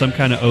 no, or some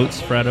kind of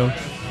oats, Frado.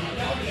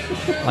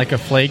 Like a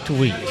flaked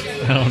wheat?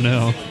 I don't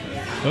know.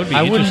 That would be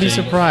I wouldn't be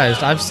interesting.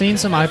 surprised. I've seen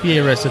some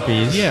IPA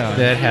recipes Yeah.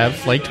 that have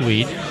flaked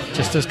wheat,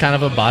 just as kind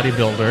of a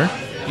bodybuilder.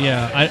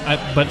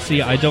 Yeah, but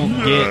see, I don't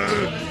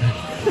get.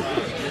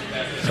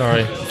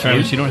 Sorry.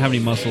 Travis, you don't have any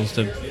muscles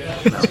to.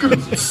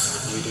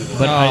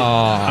 But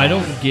I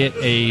don't get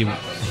a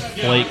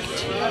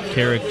flaked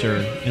character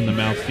in the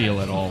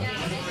mouthfeel at all.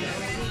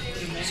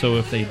 So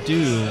if they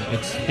do,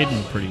 it's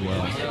hidden pretty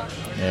well.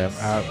 Yeah.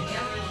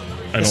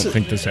 I don't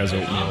think this has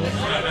oatmeal in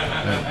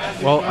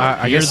it. Well,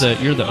 I guess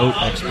You're the oat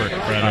expert,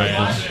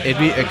 Frado. it'd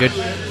be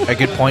a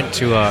good point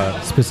to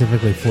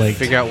specifically flaked.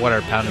 figure out what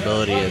our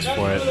poundability is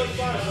for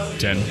it.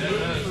 10.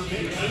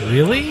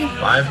 Really?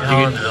 5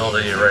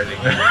 poundability rating.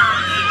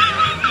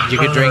 You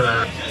could drink.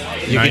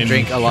 You Nine- could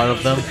drink a lot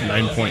of them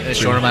 9.2. in a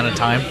short amount of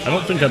time. I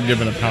don't think I've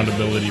given a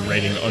poundability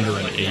rating under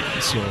an 8,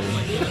 so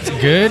It's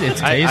good. It's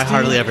tasty. I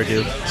hardly ever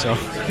do. So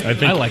I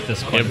think I like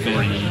this quite a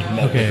every bit.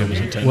 malt Okay. was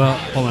a 10. Well,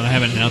 Hold on, I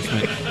have an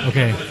announcement.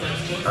 okay.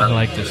 I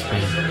like this beer.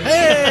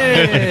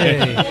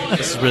 Hey.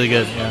 this is really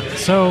good. Yeah.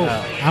 So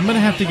I'm gonna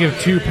have to give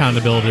 2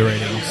 poundability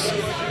ratings.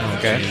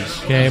 Okay.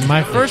 Okay,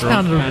 my first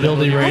drunk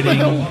poundability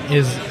rating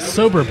is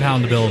sober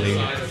poundability.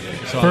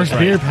 First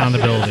beer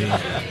poundability.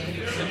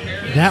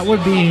 That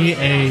would be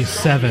a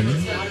 7.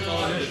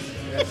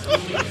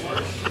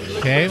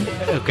 Okay.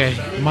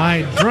 Okay.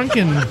 My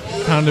drunken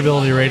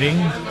poundability rating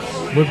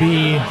would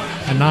be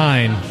a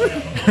 9.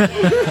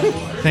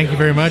 Thank you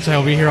very much. I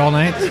will be here all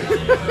night.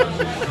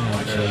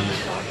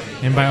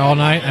 And by all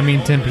night, I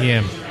mean 10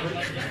 p.m.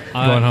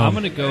 Going home. I'm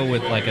going to go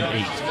with like an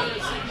 8.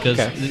 Because,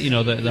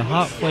 the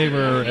hop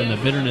flavor and the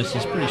bitterness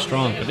is pretty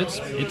strong, but it's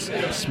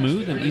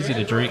smooth and easy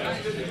to drink.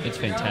 It's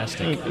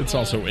fantastic. It's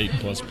also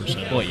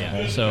 8+%. Well,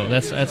 yeah. So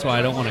that's why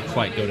I don't want to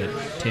quite go to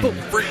 10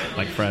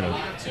 like Fredo.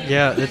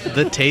 Yeah,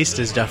 the taste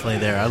is definitely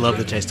there. I love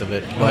the taste of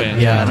it. But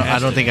yeah, I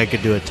don't think I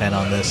could do a 10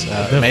 on this.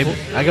 Maybe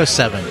I go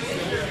 7.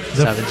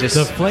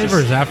 The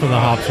flavors after the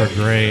hops are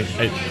great.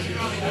 I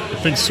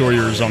think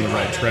Sawyer is on the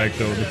right track,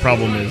 though. The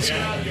problem is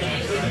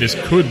this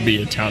could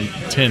be a 10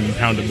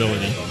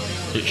 poundability.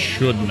 It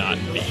should not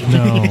be.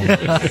 No.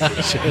 Not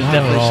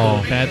at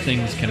all. Bad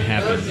things can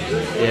happen.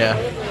 Yeah.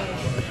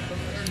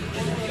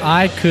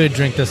 I could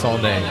drink this all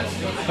day.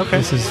 Okay.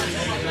 This is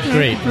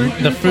great.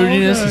 The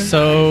fruitiness is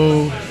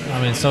so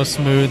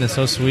smooth and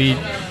so sweet.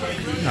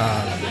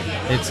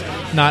 It's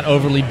not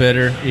overly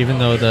bitter, even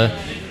though the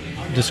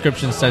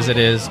description says it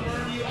is.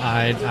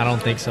 I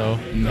don't think so.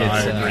 No, I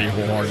agree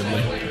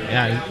wholeheartedly.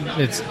 Yeah,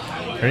 it's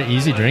very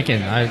easy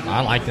drinking.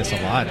 I like this a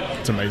lot.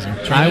 It's amazing.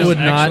 I would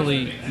not.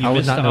 Actually, you I would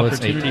missed not the know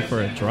it's 8. opportunity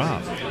for a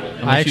drop.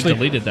 I actually you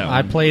deleted that one.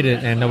 I played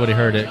it and nobody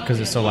heard it because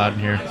it's so loud in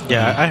here.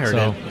 Yeah, I heard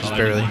So, it. Just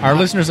barely. Our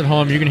listeners at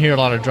home, you can hear a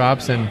lot of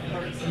drops, and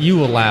you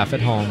will laugh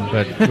at home,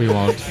 but we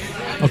won't.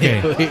 Okay.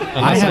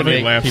 I have Somebody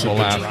make laughs people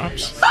at the laugh.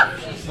 drops.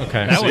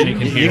 Okay. That one you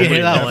can hear. You can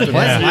hear that one.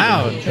 That's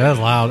loud. That is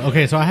loud.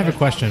 Okay, so I have a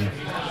question.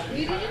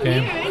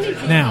 Okay.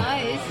 Now,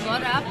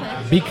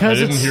 I because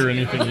didn't it's hear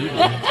anything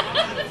either.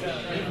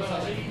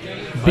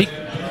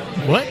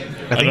 what? I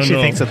I think don't she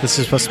know. thinks that this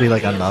is supposed to be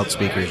like on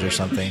loudspeakers or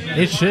something.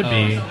 It should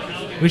be.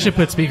 We should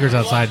put speakers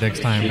outside next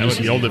time. She just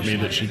yelled at me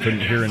that she couldn't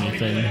hear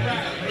anything.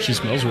 She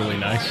smells really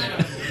nice.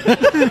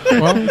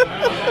 Well,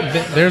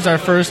 there's our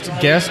first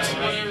guest.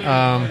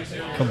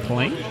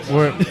 Complaint?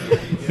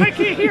 I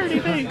can't hear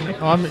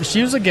anything.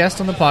 She was a guest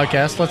on the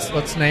podcast.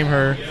 Let's name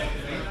her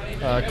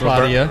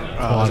Claudia.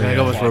 I was gonna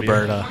go with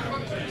Roberta.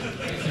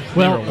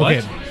 Well, Remember what?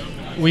 okay.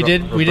 We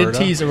did Roberta?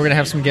 tease that we're gonna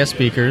have some guest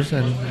speakers,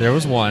 and there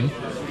was one.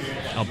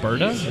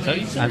 Alberta? Is that what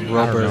you said?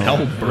 Roberta.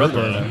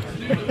 Alberta.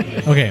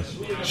 Okay.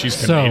 She's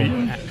So,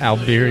 Canadian.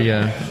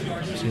 Alberia.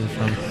 She's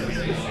from.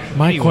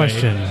 my Anyway.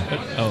 question.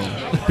 Oh.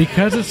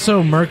 Because it's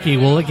so murky,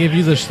 will it give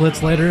you the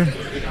Schlitz later?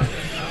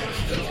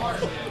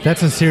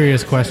 That's a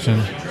serious question.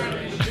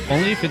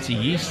 Only if it's a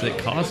yeast that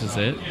causes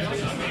it.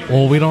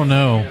 Well, we don't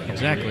know.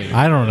 Exactly.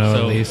 I don't know,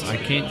 so at least. I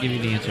can't give you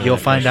the answer. to You'll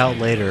that find question.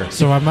 out later.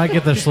 So I might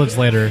get the Schlitz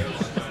later.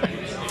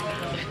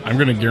 I'm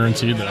going to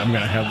guarantee that I'm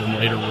going to have them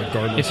later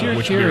regardless If you're of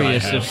which beer I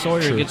curious have. if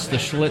Sawyer gets the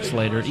Schlitz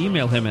later,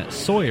 email him at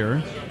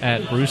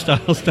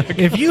sawyer@brewstyles.com.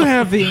 If you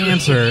have the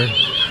answer,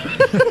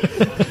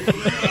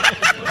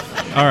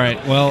 All right.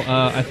 Well,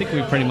 I think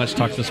we pretty much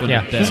talked this one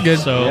Yeah, to this death. is good.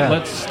 So Yeah.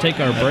 let's take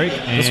our break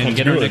This and one's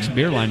get our good. next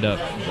beer lined up.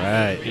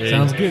 Right.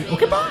 sounds good.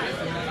 Okay, bye.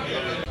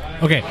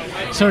 Okay,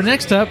 so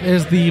next up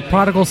is the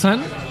Prodigal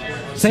Saison.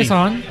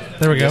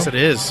 There we go. Yes, it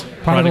is.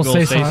 Prodigal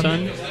Saison.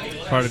 Saison.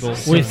 Prodigal.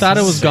 We thought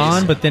it was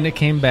gone, but then it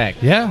came back.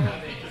 Yeah.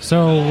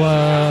 So,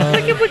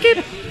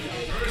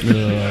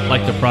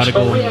 Like the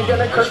prodigal.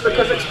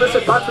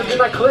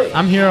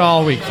 I'm here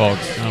all week,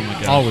 folks. Oh my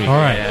god. All week. all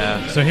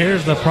right. So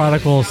here's the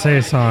Prodigal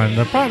Saison.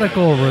 The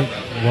Prodigal...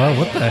 well,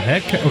 what the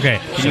heck? Okay.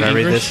 Should I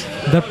read this?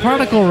 The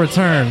Prodigal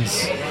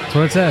returns. That's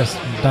what it says. ...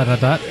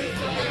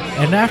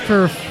 And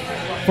after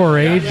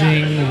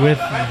foraging with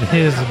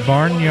his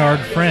barnyard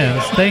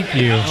friends, thank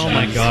you. Oh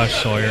my gosh,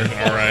 Sawyer.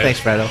 All right. Thanks,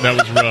 Fredo. That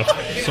was rough.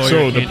 Sawyer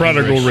So the can't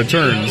prodigal English.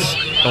 returns,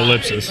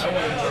 ellipsis.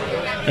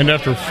 And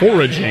after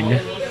foraging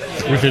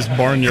with his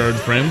barnyard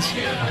friends,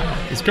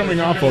 it's coming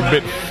off a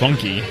bit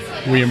funky.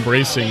 We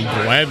embracing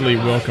gladly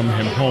welcome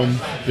him home.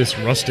 This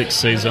rustic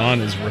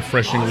Saison is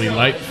refreshingly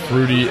light,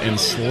 fruity, and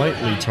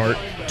slightly tart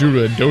due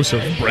to a dose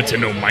of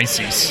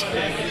Brettanomyces.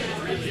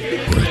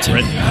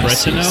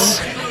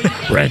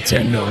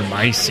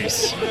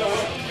 Brettanomyces.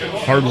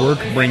 Hard work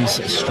brings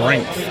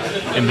strength,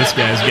 and this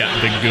guy's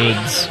got the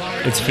goods.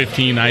 It's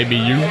 15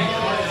 IBU,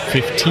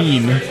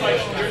 15,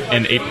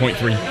 and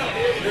 8.3.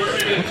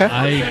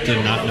 I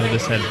did not know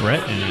this had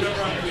Brett in it.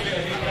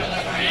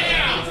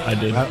 I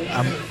did.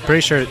 I'm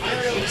pretty sure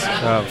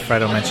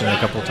Fredo mentioned it a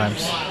couple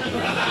times.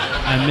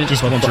 I meant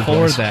Just once or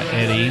before twice. that,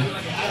 Eddie.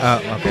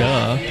 Okay.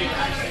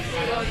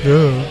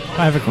 Duh.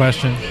 I have a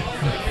question.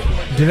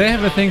 Do they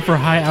have a thing for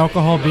high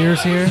alcohol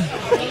beers here?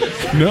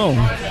 No.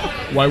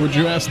 Why would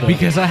you ask that?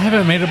 Because I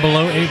haven't made it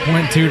below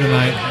 8.2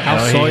 tonight. How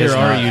No, he Sawyer is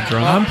are not. you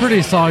drunk? I'm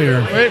pretty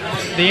Sawyer. Wait,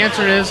 the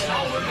answer is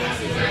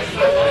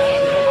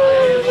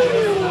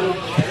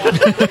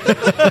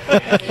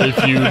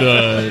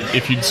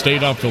If you'd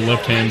stayed off the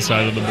left-hand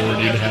side of the board,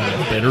 you'd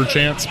have a better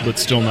chance, but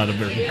still not a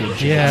very good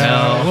chance.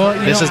 Yeah. No, Well,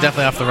 you this know, is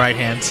definitely off the right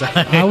hand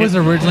side. I was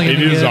originally It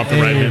going to is get off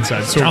the right-hand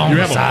side, so you strong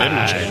have a side.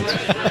 better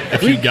chance.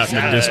 If you'd gotten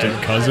a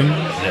distant cousin,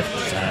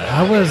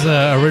 I was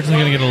originally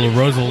going to get a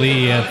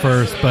Rosalie at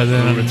first, but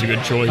then it's a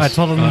good choice. I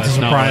told them to it's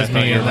not what I surprise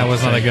thought me, you were and that about was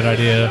to not a say. good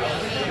idea.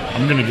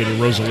 I'm going to get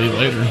a Rosalie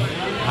later.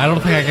 I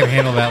don't think I can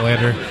handle that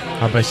later.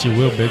 I bet you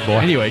will, big boy.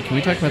 Anyway, can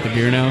we talk about the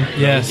beer now?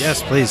 Yes.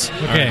 Yes, please.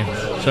 Okay.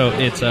 So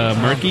it's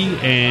murky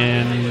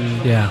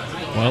and, Yeah.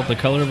 well, the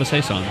color of a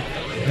Saison.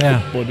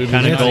 Yeah. What did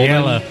Kind we of say?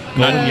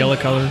 golden, yellow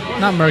color.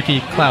 Not murky,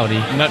 cloudy.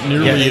 Not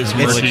nearly Yeah, as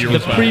it's- murky. The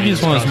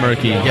previous one was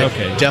murky. Yeah,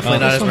 Okay. definitely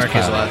not this as one's murky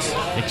as the cloudy.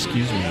 last.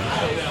 Excuse me.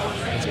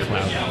 It's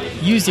cloudy.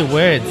 Use your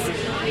words.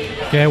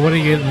 Okay, what do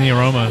you get in the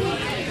aroma?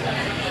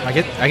 I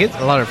get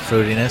a lot of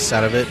fruitiness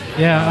out of it.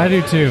 Yeah, I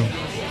do too.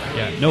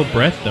 Yeah, no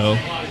Brett, though.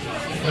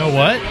 No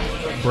what?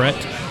 Brett.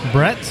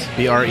 Brett?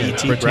 BRET.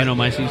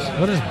 Brettanomyces.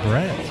 What is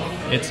Brett?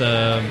 It's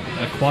a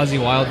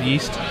quasi-wild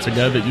yeast. It's a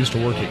guy that used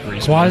to work at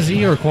Grease.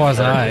 Quasi or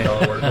quasi?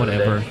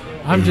 Whatever.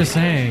 I'm just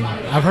saying.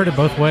 I've heard it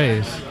both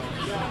ways.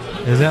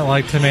 Is that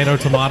like tomato?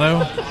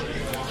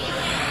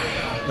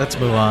 Let's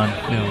move on.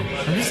 No.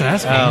 I'm just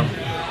asking.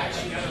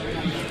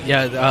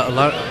 Yeah, a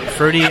lot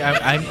fruity.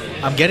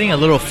 I'm getting a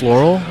little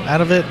floral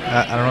out of it.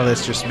 I don't know if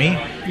that's just me.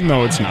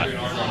 No, it's not.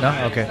 No,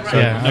 okay. So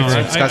Yeah, it's, no,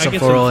 it's got some I get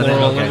floral in it. a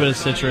Okay. little bit of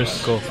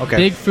citrus. Cool. Okay.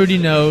 Big fruity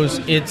nose.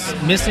 It's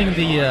missing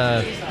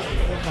the,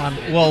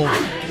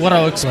 what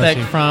I would expect Bless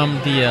you.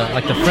 from the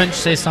like the French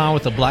Saison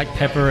with the black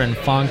pepper and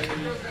funk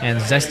and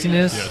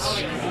zestiness.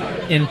 Yes.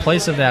 In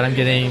place of that, I'm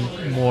getting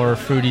more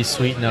fruity,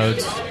 sweet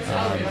notes.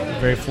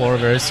 Very floral,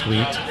 very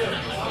sweet.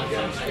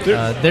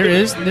 There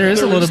is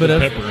a little bit the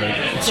of pepper.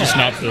 It's just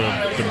not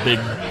the big.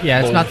 yeah.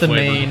 It's bold not the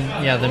flavor.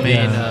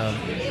 main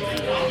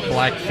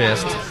black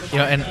fist. You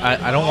know, and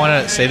I don't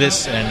want to say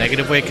this in a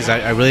negative way because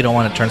I really don't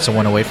want to turn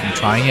someone away from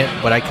trying it,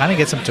 but I kind of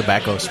get some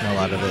tobacco smell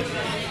out of it.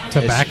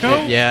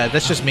 Tobacco? Yeah,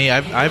 that's just me.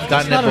 I've That's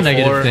gotten not it a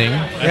before. negative thing.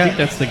 I think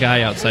that's the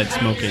guy outside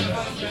smoking.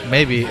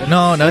 Maybe.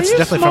 No, it's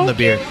definitely from the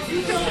beer.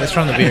 That's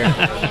from the beer.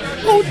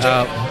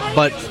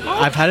 But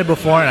I've had it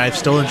before and I've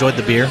still enjoyed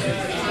the beer.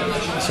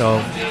 So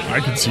I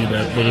can see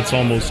that, but it's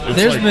almost. It's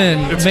There's like, been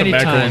it's many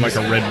tobacco in times-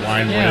 like a red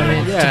wine. Yeah, I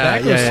mean, Yeah,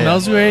 tobacco yeah, yeah.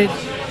 smells great,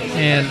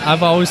 and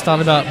I've always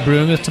thought about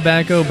brewing with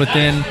tobacco, but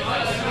then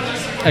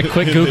a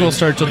quick Google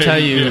search will tell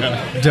you,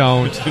 Yeah.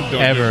 don't Don't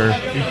ever,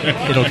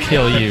 it'll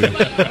kill you.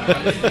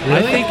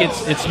 I think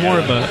it's more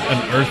of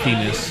an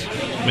earthiness,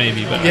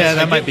 maybe. But Yeah, I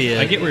that might get- be it.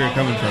 I get where you're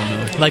coming from,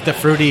 though. like the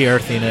fruity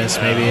earthiness,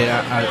 maybe.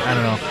 I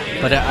don't know.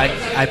 But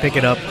I pick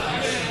it up,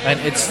 and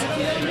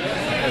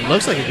it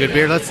looks like a good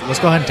beer. Let's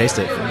go ahead and taste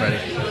it. I'm ready.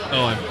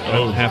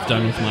 I'm half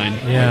done with mine.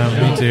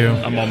 Yeah, me too.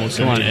 I'm almost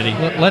Come on, empty.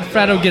 Eddie. Let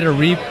Frado get a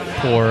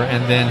re-pour,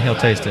 and then he'll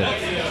taste it.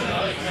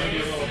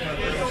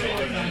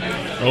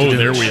 Oh,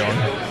 there we are.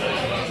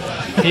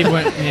 He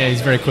went, yeah,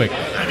 he's very quick.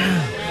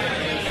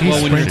 He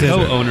Well, when you're sprinted.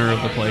 co-owner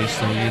of the place,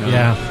 then you know.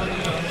 Yeah,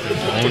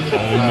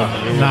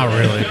 Oh, not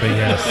really, but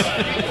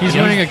yes. He's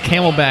running a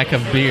camelback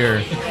of beer.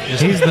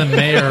 He's the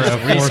mayor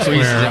of Re-squeezes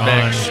Foursquare it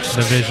back. on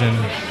Division.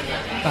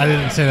 I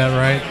didn't say that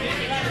right.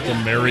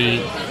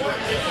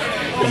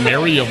 the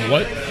Mary of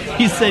what?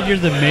 He said you're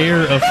the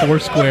mayor of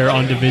Foursquare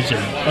on Division.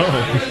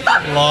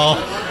 Oh,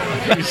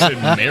 you said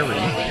Mary.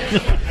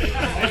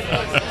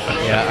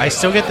 Yeah, I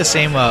still get the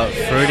same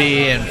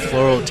fruity and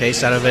floral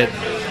taste out of it,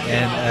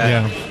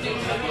 and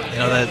you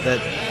know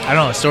that I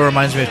don't know. It still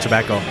reminds me of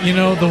tobacco. You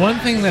know, the one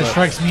thing that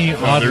strikes me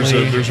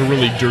oddly, There's a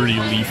really dirty,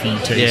 leafy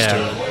taste to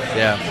it.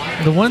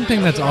 Yeah. the one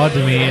thing that's odd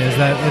to me is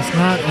that it's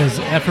not as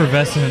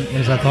effervescent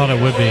as I thought it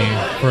would be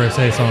for a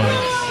Saison.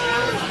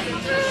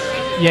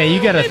 Yeah,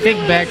 you got to think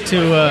back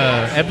to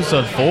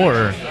episode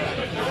 4.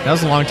 That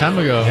was a long time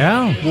ago.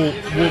 Yeah, Well,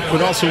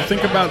 but also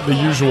think about the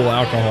usual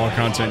alcohol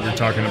content you're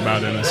talking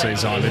about in a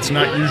Saison. It's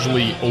not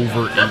usually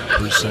over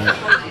 8%.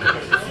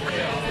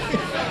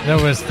 that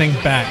was think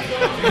back.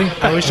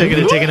 I wish I could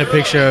have taken a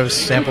picture of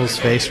Sample's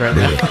face right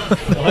now.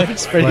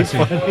 It's pretty Bless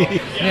you. funny.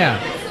 Yeah.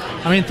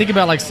 I mean, think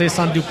about like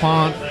Saison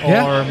DuPont or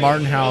Yeah.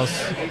 Martin House,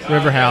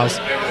 River House.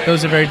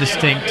 Those are very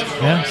distinct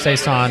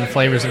Saison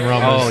flavors and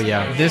aromas. Oh,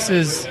 yeah. This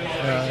is,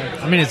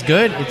 I mean, it's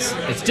good.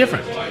 It's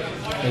different.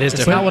 It is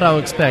It's different. not what I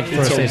would expect for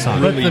It's a a Saison.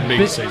 really But the big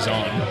bi-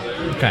 Saison.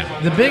 Okay.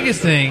 The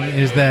biggest thing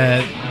is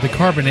that the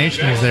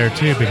carbonation is there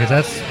too, because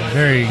that's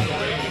very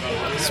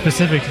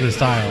specific to the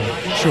style.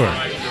 Sure.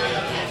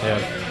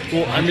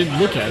 Well, I mean,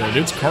 look at it.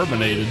 It's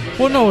carbonated.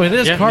 Well, no, it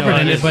is Yeah, no,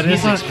 carbonated, he's but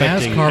it's not as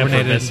expecting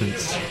carbonated.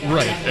 effervescence.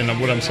 Right. And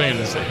what I'm saying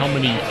is that how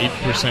many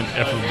 8%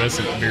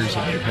 effervescent beers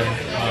have you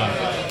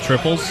had?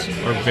 Triples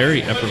are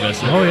very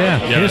effervescent. Oh yeah,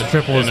 his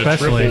triple and a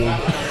especially.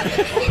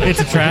 triple-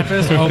 It's a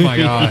Trappist. Oh my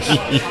gosh.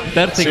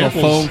 That thing will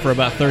Samples- foam for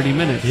about 30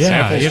 minutes. Yeah,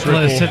 Samples you have to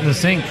let it triple. sit in the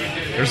sink.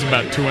 There's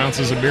about 2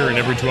 ounces of beer in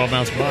every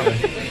 12-ounce bottle.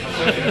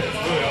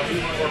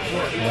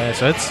 Yeah,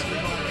 so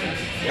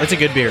it's a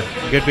good beer.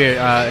 Good beer.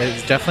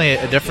 It's definitely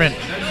a different.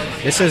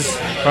 This is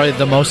probably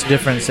the most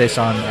different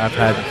Saison I've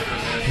had.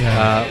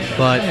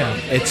 But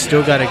it's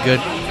still got a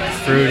good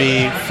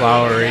fruity,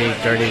 flowery,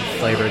 dirty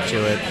flavor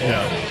to it.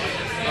 Yeah.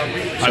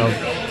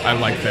 I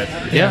like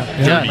that. Yeah,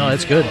 Dirty. no,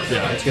 it's good.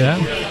 Yeah. It's good.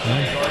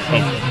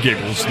 Oh,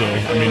 Giggles, though.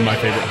 I mean, my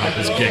favorite hop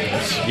is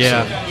Giggles.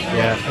 Yeah,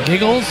 yeah.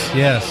 Giggles?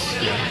 Yes.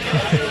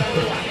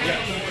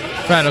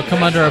 Frado,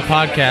 come under our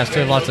podcast.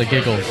 We have lots of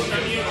giggles.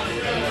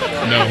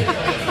 No.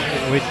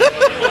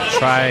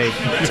 try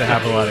to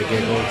have a lot of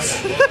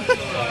giggles.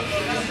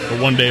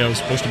 But one day I was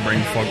supposed to bring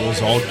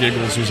Fuggles. All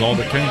giggles was all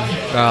that came.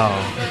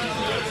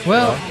 Oh.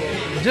 Well,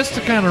 just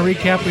to kind of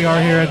recap, we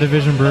are here at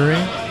Division Brewery.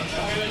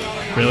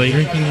 Really?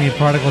 Drinking the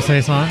Prodigal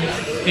Saison.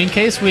 In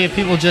case we have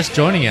people just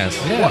joining us.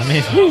 Yeah. I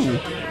mean,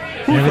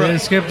 Maybe they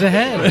skipped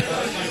ahead.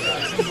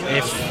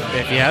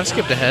 If you have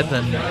skipped ahead,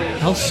 then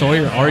How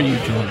Sawyer are you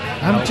drunk?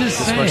 I'm just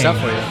this saying. works out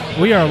for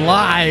you. We are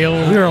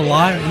live. We are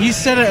live. He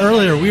said it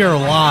earlier. We are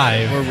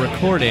live. We're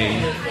recording,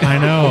 I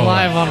know.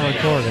 live on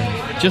recording.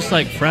 just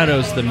like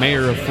Frado's the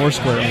mayor of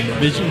Foursquare on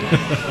Division.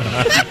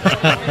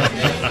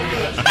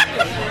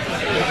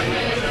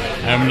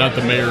 I'm not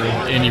the mayor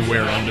of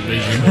anywhere on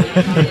Division.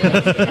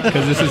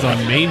 Because this is on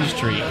Main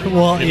Street.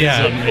 Well, It is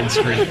yeah. on Main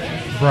Street.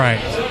 Right.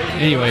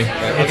 Anyway,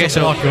 Okay,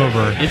 so Walk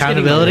over. it's getting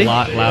Accountability? a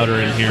lot louder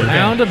in here.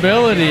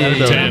 Accountability.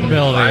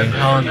 Accountability.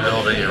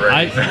 Accountability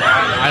rating.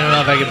 I don't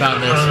know if I can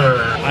pound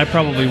this. I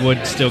probably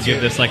would still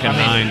give this like a 9.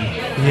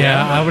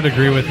 Yeah, I would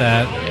agree with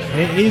that.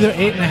 Either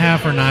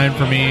 8.5 or 9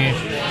 for me.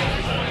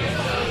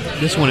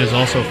 This one is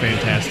also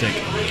fantastic.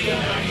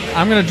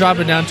 I'm going to drop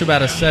it down to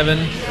about a 7.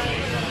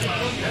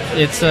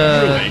 It's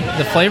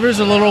the flavor's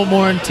a little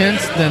more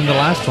intense than the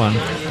last one.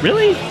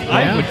 Really?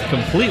 Yeah. I would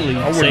completely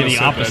I wouldn't say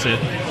have the said opposite.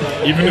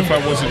 that. Even if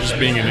I wasn't just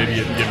being an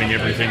idiot and giving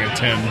everything a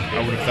 10, I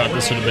would have thought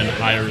this would have been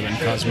higher than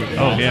Cosmic.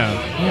 Oh, yeah.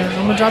 Yeah,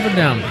 I'm going to drop it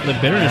down. The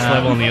bitterness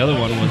level on the other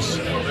one was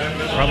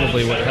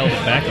probably what held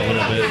it back a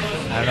little bit.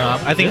 I don't know.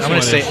 I think This I'm gonna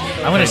one stay. is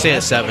I'm gonna stay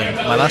at 7.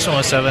 My last one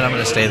was 7. I'm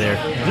gonna stay there.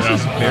 This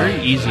is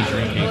very easy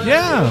drinking.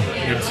 Yeah.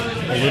 It's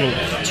a little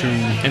too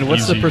And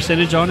what's easy. the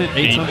percentage on it?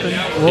 8 something?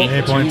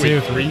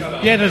 8.2. 3?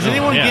 Yeah, does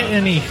anyone yeah. get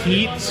any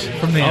heat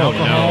from the Oh,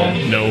 alcohol?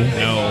 No.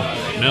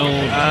 No.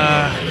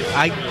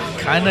 I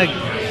kind of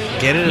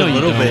get it No, a you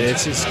little don't. bit.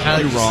 It's just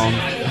kind of You're wrong.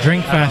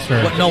 Drink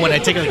faster. No, when I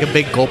take like a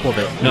big gulp of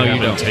it, No, you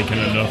haven't don't. taken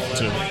enough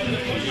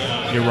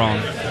to. You're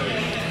wrong.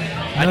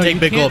 I No, take you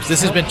big can't gulps.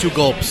 This has been 2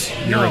 gulps.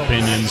 Your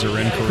opinions are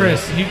incorrect.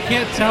 Chris, you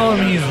can't tell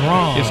him he's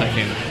wrong. Yes, I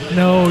can.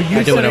 No, you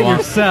I do what said I it want.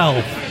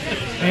 yourself.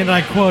 And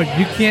I quote,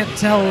 you can't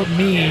tell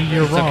me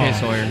you're It's wrong. okay,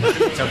 Sawyer.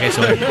 It's okay,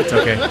 Sawyer. It's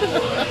okay.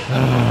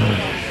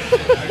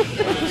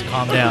 Just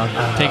calm down.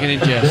 Take an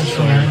ingest,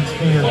 Sawyer.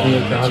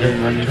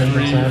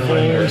 3,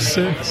 4,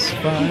 6,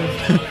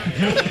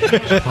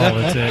 5.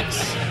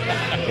 Politics.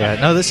 Yeah,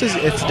 no, it's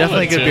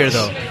definitely a good beer Politics.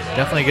 though.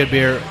 Definitely a good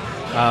beer.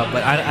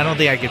 But I don't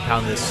think I could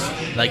pound this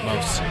like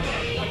most.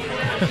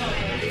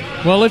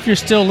 Well, if you're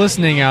still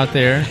listening out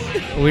there,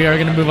 we are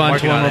going to move on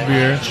Working to one on more it.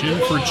 beer. Chin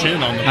for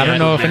chin on the. I don't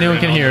know if beer anyone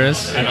and can on hear the-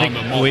 us. And I on the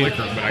think malt we-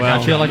 liquor, but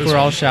I feel like this we're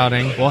all one.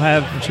 shouting. We'll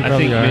have, you I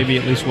probably think, are. maybe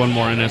at least one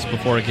more in us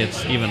before it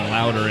gets even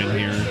louder in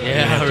here. Yeah, We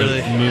have to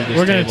really. move this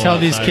We're going to table tell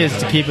these outside. kids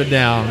to keep it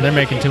down. They're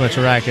making too much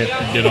racket.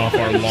 Get off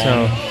our lawn.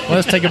 So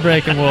let's take a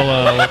break and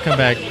we'll come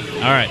back.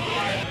 All right.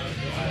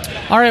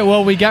 All right.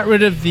 Well, we got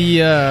rid of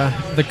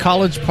the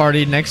college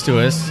party next to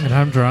us, And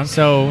I'm drunk.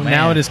 so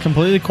now it is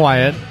completely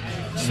quiet.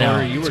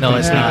 Sorry, you were no,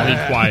 it's not. Be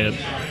quiet.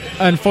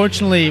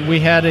 Unfortunately, we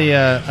had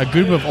a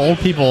group of old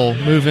people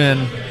move in,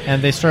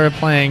 and they started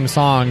playing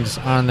songs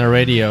on their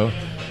radio.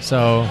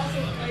 So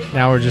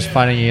now we're just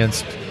fighting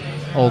against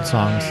old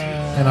songs.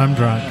 And I'm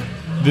drunk.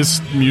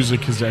 This music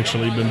has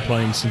actually been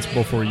playing since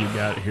before you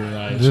got here.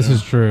 This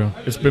is true.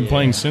 It's been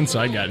playing since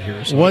I got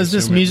here. So I Was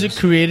this assume it music was-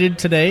 created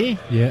today?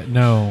 Yeah,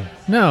 no.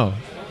 No.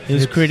 It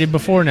was It's- created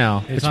before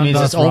now, it's which on means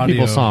it's DOS old Radio.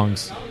 people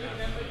songs.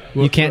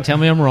 You can't tell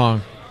me I'm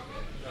wrong.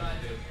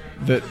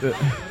 that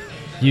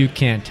You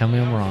can't tell me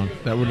I'm wrong.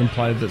 that would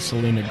imply that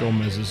Selena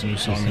Gomez's new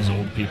song is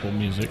old people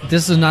music.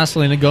 This is not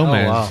Selena Oh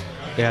Gomez. wow.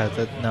 Yeah.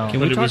 No. Can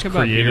But we it was talk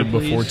about created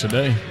beer, before please?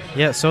 today.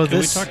 Yeah. So Can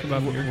we this. talk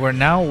about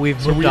beer? We've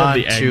So moved we have on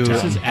the Ag to Town.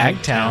 This is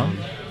Agtown.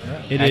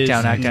 It Agtown, is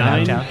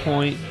Agtown,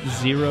 Agtown.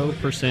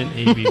 9.0%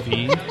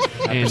 ABV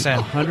and 9%.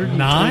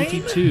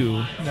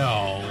 122.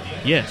 No.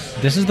 Yes,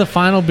 This is the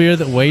final beer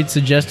that Wade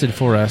suggested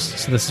for us,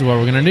 so this is what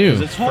we're going to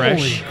do. it's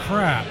fresh.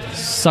 crap.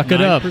 Suck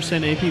it up.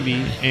 9%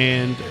 ABV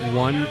and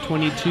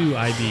 122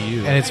 IBU.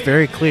 And it's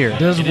very clear.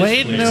 Does It is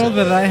Wade clear. know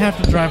that I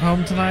have to drive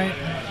home tonight?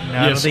 No,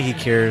 I don't Yes. think he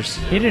cares.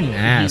 He didn't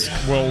ask.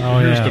 Well, Oh,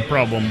 here's yeah. the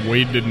problem.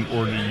 Wade didn't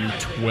order you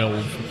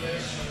 12.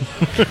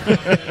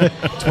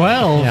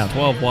 12? Yeah.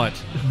 12 what?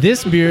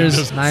 This beer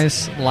is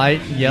nice,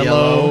 light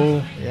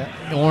yellow, Yeah.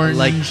 orange.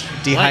 Like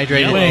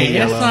dehydrated Wait,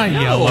 yellow. it's not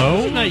No,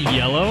 yellow. it's not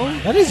yellow.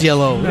 That is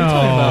yellow. What are you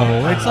talking about?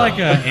 No, it's like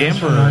a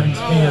amber.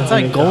 It's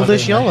like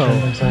goldish yellow.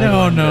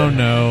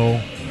 No.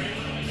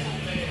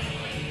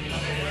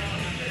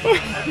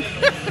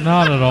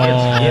 Not at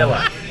all.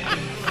 Yellow.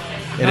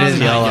 It is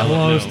yellow.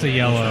 Close to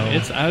yellow.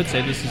 I would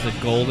say this is a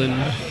golden.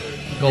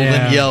 Golden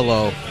Yeah.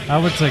 yellow. I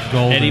would say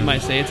golden. Eddie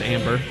might say it's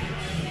amber.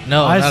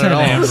 No, I not said at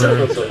all.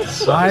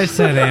 amber. I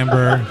said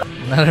amber.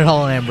 Not at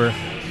all amber.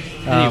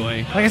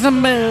 Anyway, Like it's a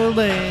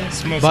melody.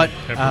 Smells But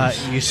like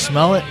peppers. you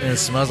smell it and it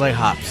smells like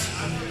hops.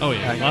 oh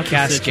yeah, lots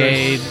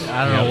Cascade. of citrus.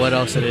 I don't know what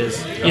else it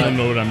is. I don't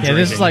know what I'm Yeah, drinking.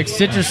 this is like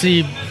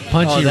citrusy,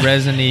 punchy, Oh, that-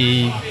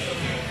 resiny.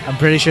 I'm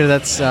pretty sure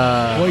that's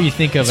What do you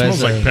think It of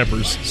smells as like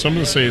peppers. Some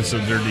will say it's a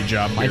dirty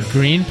job beer. like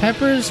green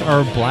peppers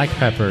or black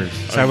peppers?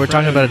 Sorry, we're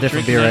talking about a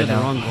different beer right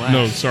now.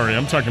 No, sorry,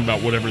 I'm talking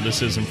about whatever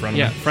this is in front of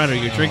Yeah, me.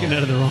 Frado, you're drinking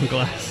out of the wrong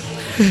glass.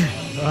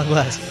 Wrong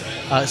glass.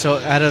 So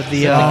out of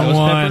the Wrong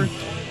one.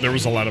 There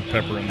was a lot of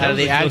pepper in out there. of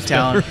the Ag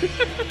Town,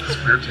 This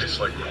beer tastes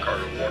like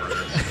Ricardo water.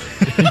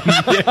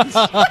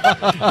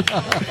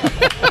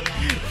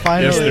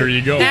 finally, Yes, there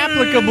you go.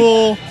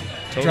 Applicable.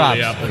 Totally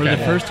drops. applicable. For the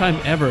first time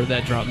ever,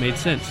 that drop made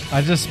sense.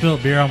 I just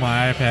spilled beer on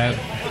my iPad.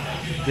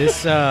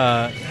 this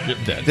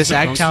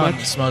Ag Town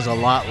smells a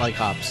lot like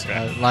hops.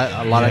 A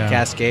lot Yeah. of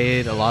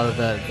Cascade, a lot of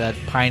that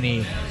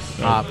piney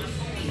hop.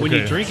 When you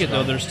Okay. drink it,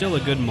 though, there's still a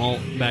good malt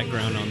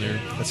background on there.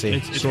 Let's see.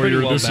 It's pretty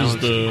Sawyer, well this is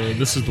balanced.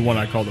 this is the one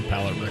I call the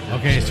palate record.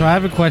 Okay, so I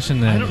have a question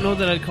I then. don't know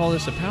that I'd call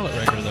this a palate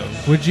wrecker, though.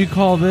 Would you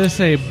call this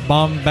a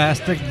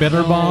bombastic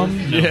bitter bomb?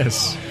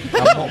 Yes.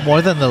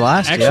 More than the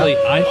last. Actually, yeah.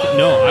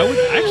 I would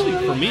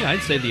actually, for me,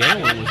 I'd say the other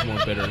one was more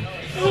bitter.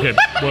 Okay.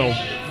 Well,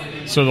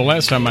 so the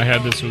last time I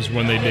had this was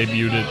when they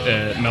debuted it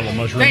at Mellow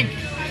Mushroom.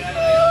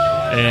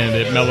 And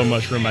at Mellow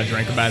Mushroom, I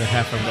drank about a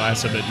half a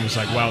glass of it and was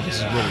like, "Wow, this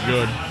is really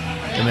good."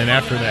 And then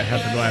after that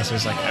half a glass, I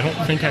was like, "I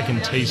don't think I can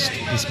taste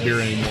this beer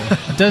anymore."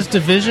 Does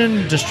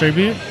Division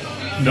distribute?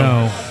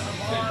 No.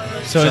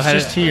 So it's how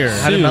just did, here.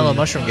 How did Mellow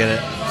Mushroom get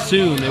it?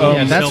 Soon, they Oh, will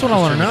be that's what I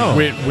wanna know.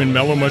 When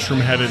Mellow Mushroom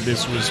had it,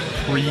 this was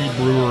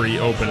pre-brewery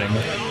opening.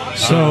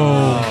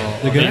 So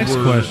the They next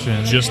were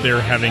question. just there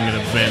having an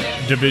event.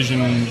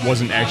 Division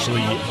wasn't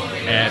actually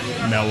at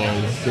Mellow.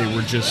 They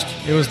were just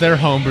It was their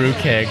homebrew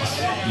kegs.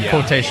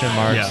 Quotation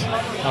marks.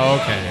 Yeah. Oh,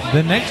 okay.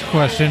 The next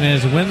question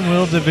is, when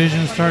will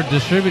Division start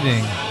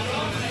distributing?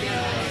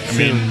 I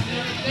mean,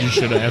 you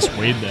should have asked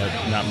Wade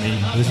that, not me.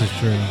 This is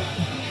true.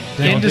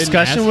 In Didn't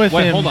discussion ask- with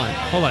wait, him. Hold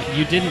on.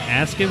 You didn't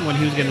ask him when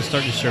he was going to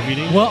start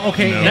distributing? Well,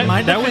 okay, No. in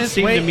my that would defense,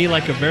 seem wait, to me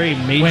like a very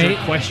major wait,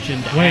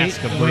 question to wait,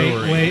 ask a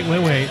brewery.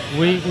 wait.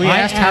 We I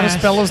asked how to asked-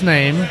 spell his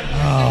name.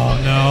 Oh,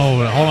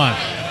 no. Hold on.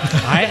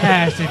 I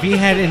asked if he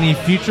had any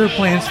future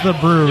plans for the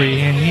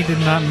brewery, and he did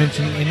not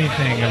mention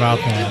anything about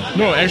that.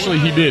 No, actually,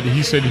 he did.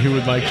 He said he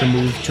would like to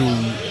move to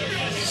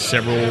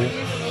several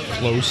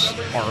close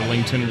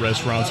Arlington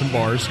restaurants and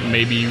bars,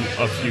 maybe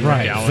a few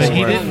Right. Dallas. But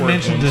he or didn't Fort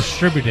mention ones.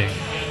 distributing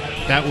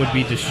That would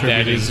be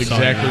distributing. That is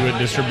exactly what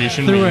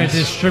distribution through a means.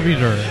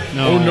 distributor.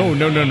 Oh, no.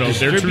 They're too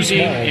Distributing small.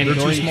 and They're too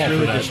going small through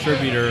for a that.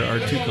 distributor are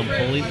two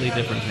completely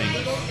different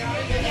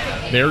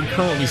things. They're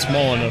currently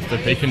small enough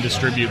that they can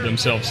distribute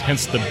themselves,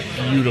 hence the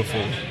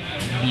beautiful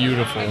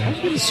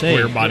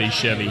square body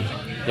Chevy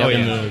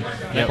in the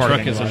That parking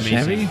truck is lot. amazing.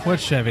 Chevy? What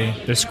Chevy?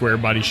 The square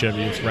body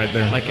Chevy, it's right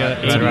there. Like a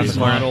Right around the 80s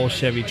corner. model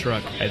Chevy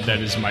truck.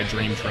 That is my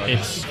dream truck.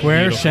 It's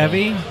Square beautiful.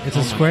 Chevy? It's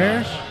a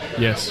square?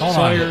 Yes. Hold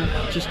on. Sawyer,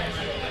 just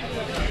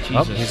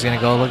Oh, Jesus. he's gonna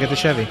go look at the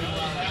Chevy.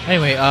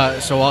 Anyway,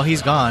 so while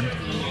he's gone,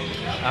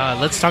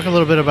 let's talk a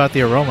little bit about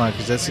the aroma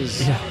because this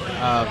is.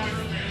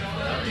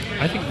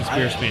 I think this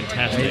beer is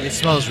fantastic. It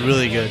smells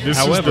really good. This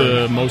However-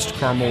 is the most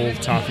caramel,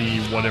 toffee,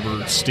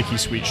 whatever, sticky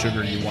sweet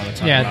sugar you want to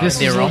talk Yeah, about. this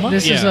The is aroma?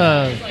 this is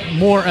Yeah. a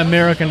more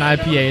American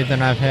IPA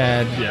than I've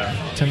had Yeah.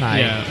 tonight.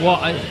 Yeah, well,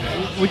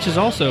 which is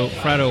also,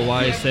 Frado,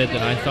 why I said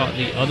that I thought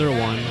the other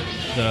one,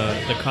 the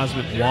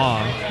Cosmic Wah,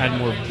 had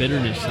more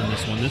bitterness than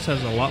this one. This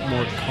has a lot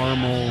more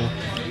caramel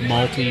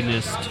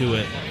maltiness to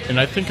it. And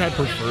I think I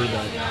prefer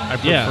that. I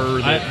Yeah,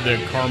 prefer that the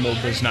caramel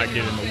does not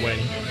get in the way.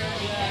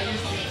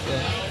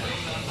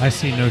 I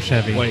see no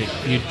Chevy. Wait,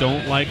 you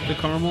don't like the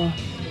caramel?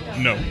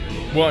 No.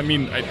 Well, I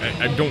mean,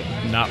 I don't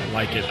not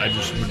like it. I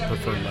just would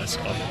prefer less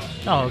of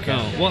it. Oh, okay.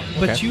 No. Well,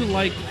 but Okay. you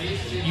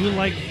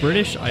like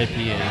British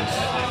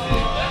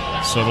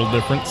IPAs. Subtle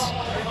difference.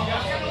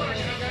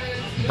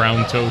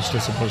 Brown toast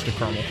as opposed to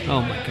caramel.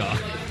 Oh my god.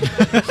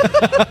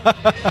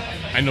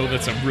 I know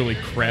that's a really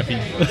crappy.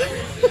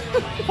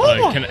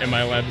 Am I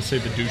allowed to say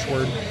the douche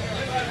word?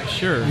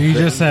 Sure. You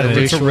just said it.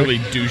 It's a really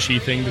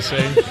douchey thing to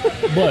say,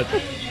 but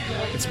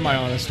it's my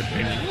honest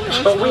opinion.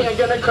 But we ain't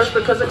getting cursed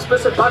because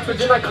explicit boxer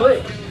did not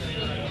click.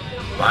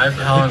 5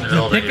 gallons of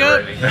building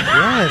Pickup? rating.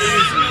 Yes.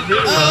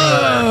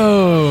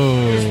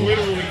 Oh.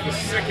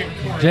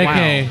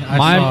 JK, I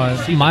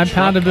saw it. My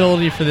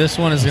poundability for this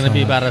one is going to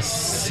be about a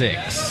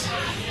 6.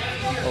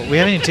 We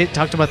haven't even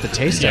talked about the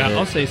taste Yeah, of it.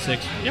 I'll say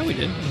 6. Yeah, we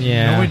did.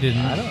 Yeah. No, we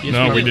didn't. Yes,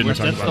 No, we did. didn't That's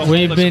talk the about whole-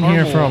 We've the been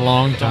here caramel- for a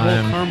long The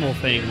time. whole caramel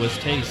thing was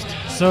taste.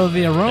 So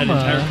the That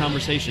entire aroma,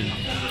 conversation.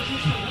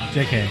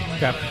 JK.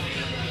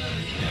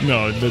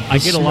 No, the I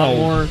get a lot smell-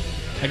 more.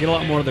 I get a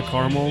lot more of the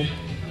caramel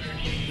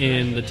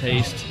in the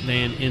taste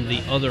than in the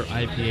other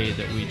IPA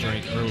that we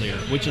drank earlier,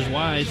 which is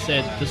why I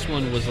said this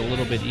one was a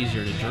little bit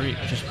easier to drink,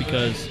 just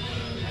because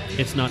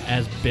it's not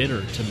as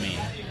bitter to me.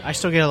 I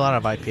still get a lot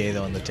of IPA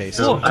though in the taste.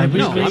 Well, I'm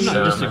not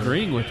Cinnamon.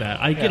 disagreeing with that.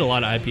 I get a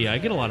lot of IPA. I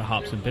get a lot of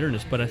hops and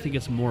bitterness, but I think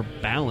it's more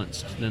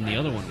balanced than the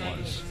other one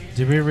was.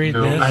 Did we read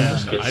No, I this?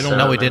 just get I don't-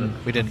 No, we cinnamon.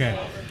 didn't. We didn't. Okay.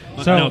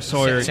 So, no,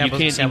 Sawyer,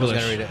 Samples- you can't Samples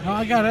English. gonna read it. no,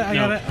 I got it. I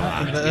got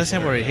No. it. Let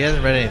Sample read it. He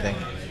hasn't read anything.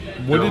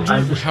 What No, did I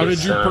you? just How get did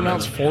you cinnamon.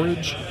 pronounce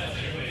forage?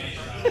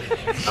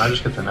 I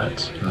just get the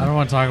nuts. I don't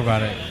want to talk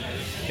about it.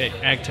 Okay,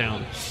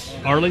 Agtown.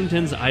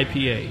 Arlington's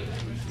IPA.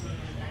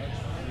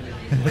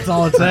 That's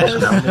all it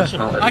says.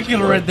 I could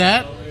have read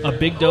that. A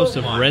big dose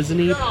of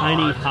resiny,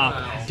 piney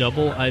hop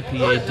double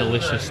IPA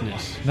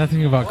deliciousness.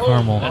 Nothing about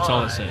caramel. That's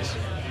all it says.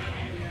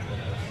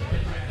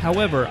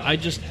 However,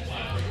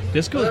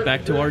 this goes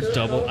back to our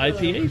double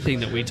IPA thing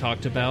that we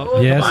talked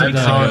about. Yes, it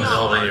does.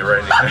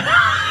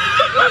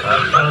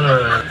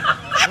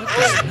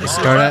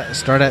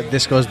 Start at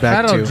this goes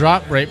back That'll to.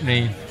 drop rape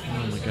me.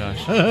 Oh my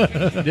gosh.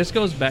 This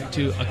goes back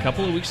to a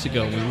couple of weeks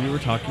ago when we were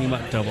talking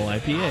about double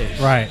IPAs.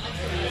 Right.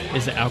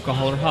 Is it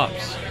alcohol or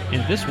hops?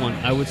 In this one,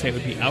 I would say it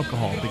would be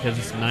alcohol because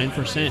it's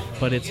 9%,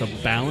 but it's a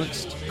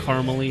balanced,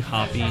 caramely,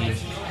 hoppy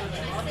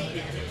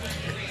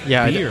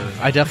beer.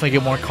 I definitely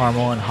get more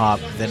caramel and hop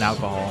than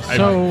alcohol.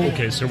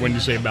 So when you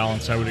say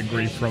balance, I would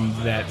agree from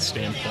that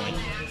standpoint.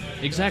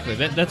 Exactly.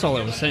 That's all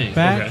I was saying.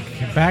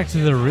 Back to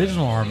the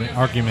original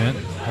argument.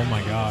 Oh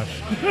my gosh.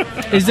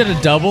 Is it a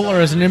double or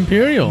is it an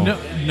imperial? No.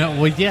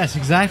 Well, yes,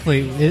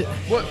 exactly.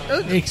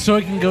 So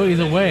it can go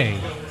either way.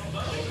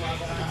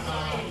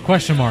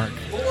 Question mark.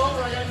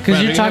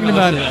 Because you're talking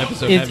about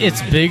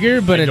it's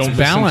bigger, but it's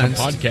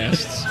balanced.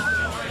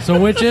 Podcasts. So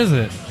which is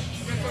it?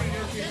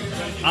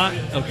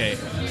 Okay.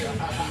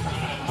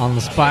 On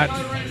the spot.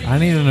 I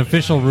need an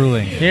official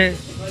ruling. Here,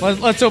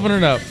 let's open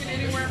it up.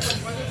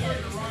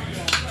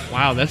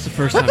 Wow, that's the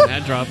first time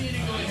that dropped.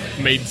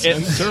 Made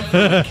sense. It's served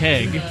from a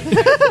keg.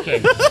 Okay.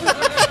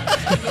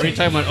 Are you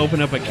talking about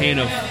open up a can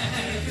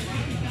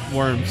of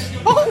worms?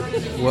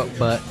 What?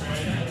 But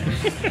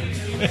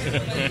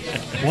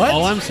What?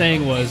 All I'm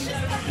saying was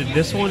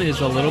this one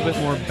is a little bit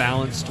more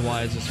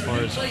balanced-wise as far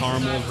as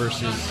caramel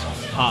versus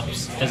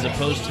hops, as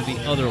opposed to the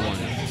other one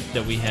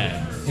that we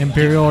had.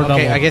 Imperial or double?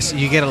 okay, I guess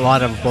you get a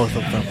lot of both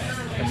of them.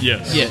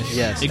 Yes.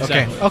 Yes,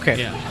 exactly. Okay.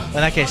 Yeah. In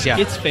that case, yeah.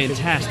 It's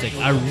fantastic.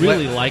 I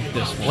really like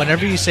this one.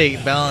 Whenever you say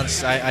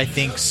balance, I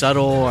think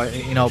subtle,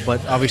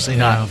 but obviously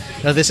not.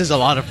 No, this is a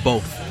lot of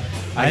both.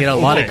 I get a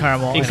lot of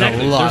caramel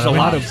Exactly. and a lot There's of a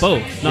lot hops. of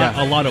both, not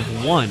a lot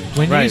of one.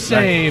 When you Right,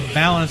 say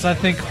balance, I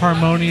think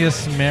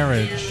harmonious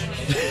marriage.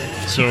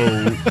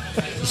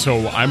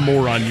 So I'm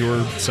more on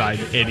your side,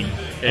 Eddie.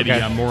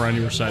 Okay. I'm more on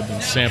your side than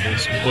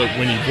Samples. But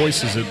when he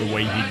voices it the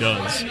way he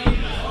does,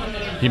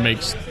 he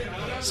makes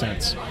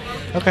sense.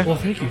 Okay. Well,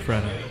 thank you,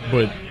 Fredo.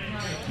 But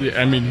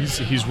I mean,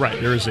 he's right.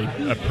 There is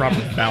a proper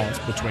balance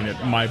between it.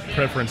 My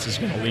preference is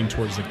going to lean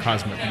towards the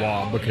Cosmic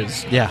Law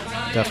because Yeah,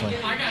 definitely.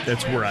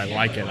 that's where I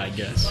like it, I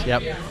guess.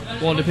 Yep.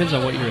 Well, it depends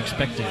on what you're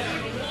expecting.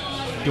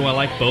 Do I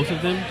like both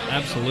of them?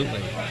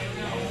 Absolutely.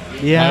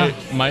 Yeah.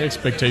 My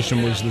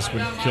expectation was this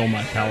would kill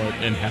my palate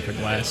in half a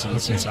glass,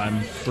 and since I'm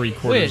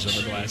 3/4 Which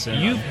of a glass in,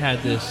 you've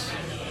had this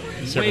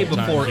Several way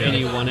before times, yeah.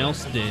 anyone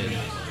else did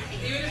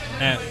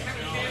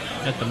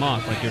at the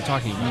Moth, like you're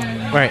talking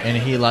about. Right, and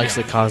he likes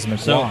the Cosmic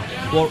So, Law.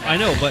 well, I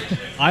know, but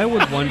I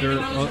would wonder.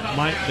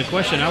 The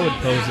question I would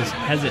pose is: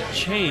 has it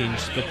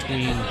changed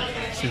between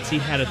since he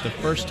had it the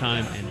first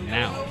time and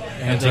now?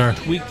 Have Answer.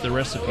 they tweaked the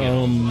recipe?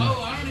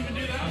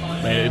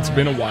 Man, it's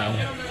been a while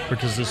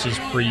because this is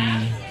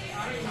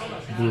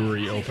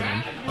pre-brewery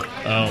opening.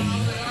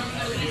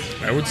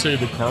 I would say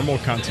the caramel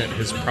content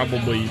has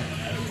probably,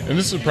 and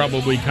this is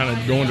probably kind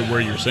of going to where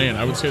you're saying,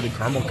 I would say the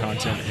caramel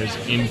content has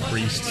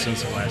increased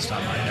since the last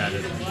time I had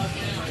it.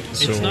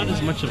 So, It's not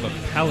as much of a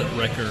palate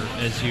wrecker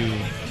as you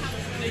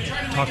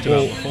talked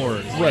about before.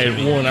 Right. to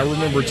me. Well, and I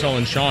remember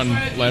telling Sean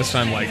last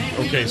time, like,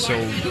 okay, so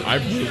I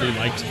really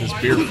liked this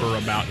beer for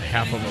about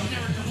half of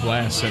a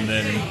glass, and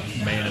then,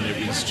 man,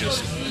 it was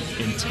just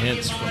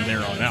intense from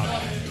there on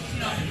out.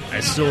 I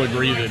still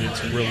agree that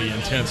it's really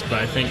intense, but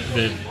I think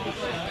that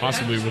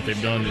possibly what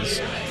they've done is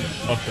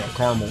up the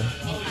caramel,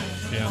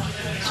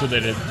 so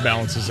that it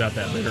balances out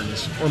that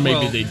bitterness. Or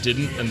maybe they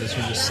didn't, and this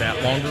one just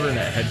sat longer, and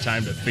I had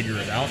time to figure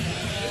it out.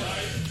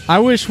 I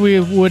wish we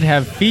would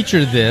have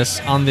featured this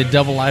on the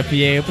double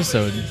IPA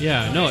episode.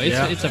 Yeah, no,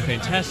 it's a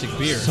fantastic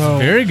beer. So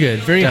Very good,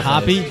 very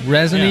Definitely. hoppy,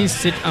 resiny.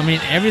 Yeah. I mean,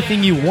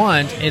 everything you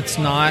want. It's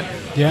not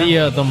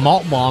the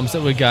malt bombs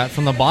that we got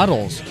from the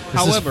bottles. This is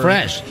However-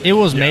 fresh. It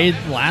was made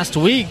last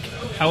week.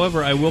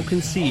 However, I will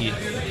concede,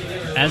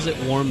 as it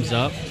warms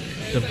up,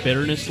 the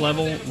bitterness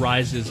level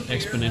rises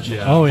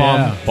exponentially. Oh,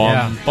 yeah.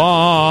 Bum, yeah.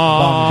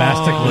 bum.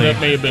 That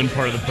may have been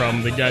part of the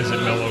problem. The guys at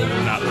Mellow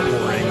were not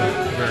pouring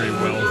very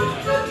well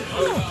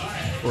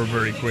or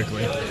very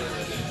quickly.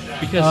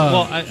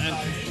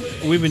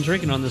 Because, we've been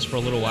drinking on this for a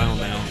little while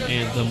now,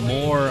 and the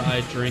more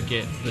I drink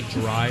it, the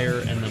drier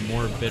and the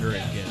more bitter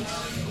it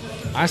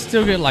gets. I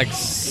still get like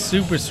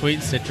super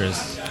sweet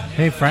citrus.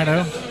 Hey,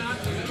 Fredo.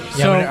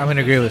 Yeah, So I'm going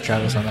to agree with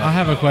Travis on that. I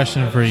have a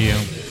question for you.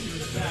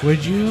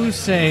 Would you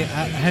say,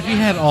 have you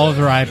had all of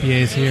their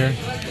IPAs here?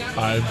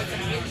 I've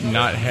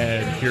not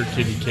had Here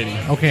Kitty Kitty.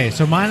 Okay,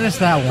 so minus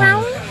that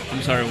one.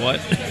 I'm sorry, what?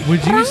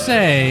 Would you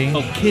say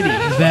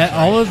that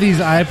all of these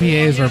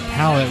IPAs are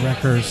palate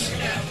wreckers?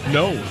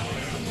 No,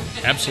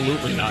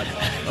 absolutely not.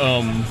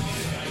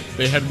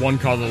 They had one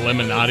called the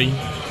Lemonati,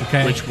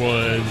 Okay. which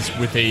was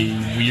with a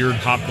weird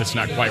hop that's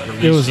not quite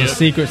released It was yet. a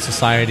secret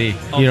society.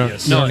 You don't,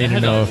 yes. you don't it need to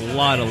had know. a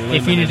lot of lemon.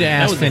 If you need to in it.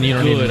 ask, That was then a you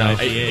don't need to good know.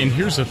 IPA. And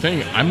here's the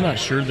thing, I'm not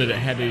sure that it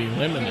had any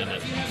lemon in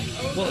it.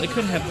 Well, it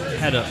could have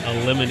had a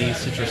lemony,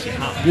 citrusy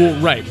hop. Well,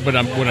 right, but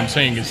what I'm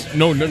saying is,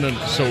 no.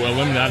 So a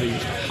limonada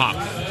used hop.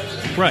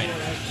 Right.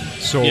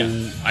 So Yeah.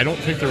 I don't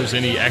think there was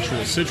any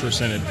actual citrus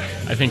in it.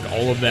 I think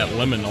all of that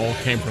lemon all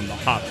came from the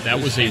hop. That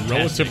was a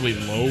relatively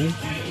low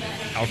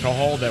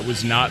alcohol. That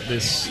was not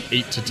this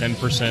 8 to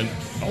 10%,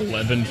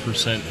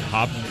 11%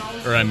 hop,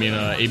 or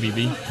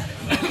ABV.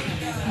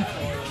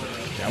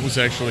 That was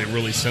actually a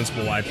really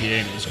sensible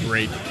IPA, and it was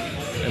great.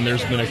 And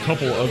there's been a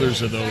couple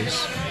others of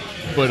those,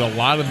 but a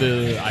lot of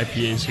the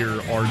IPAs here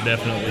are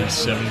definitely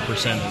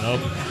 7% and up,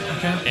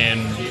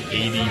 and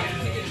 80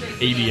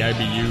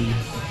 IBU.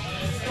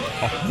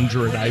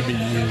 100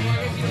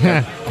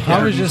 IBU.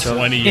 I was just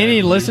 20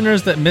 any IBU.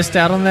 listeners that missed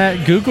out on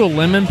that. Google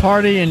Lemon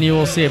Party, and you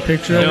will see a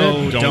picture of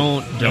it.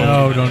 No,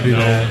 don't do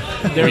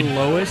that. Their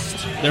lowest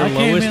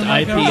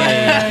IPA.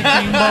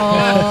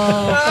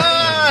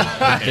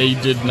 They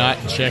did not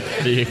check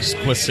the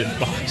explicit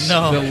box.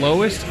 No. The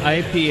lowest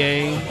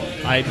IPA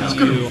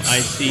IBU I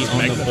see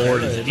on the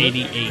board is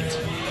 88.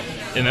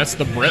 And that's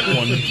the Brett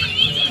one.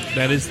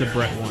 That is the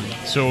Brett one.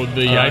 So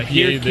the IPA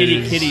Here, that Kitty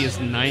is, Kitty is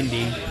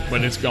 90.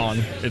 but it's gone.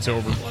 It's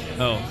over.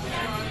 Oh.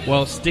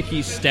 Well,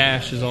 Sticky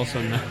Stash is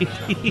also 90.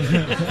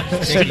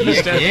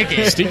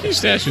 Sticky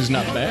Stash is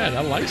not bad.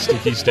 I like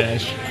Sticky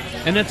Stash.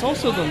 And it's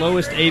also the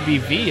lowest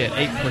ABV at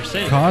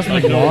 8%.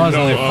 Cosmic Law is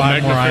only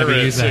 5 more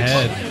IBUs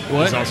ahead.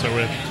 What? It's also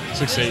at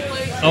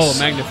 6.8. Oh,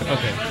 Magnify.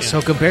 Okay. Yeah.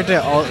 So compared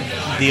to all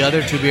the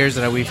other two beers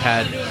that we've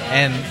had,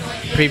 and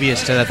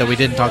previous to that we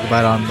didn't talk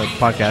about on the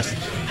podcast,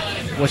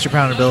 what's your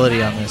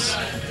poundability on this?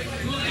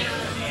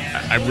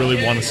 I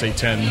really want to say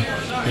 10.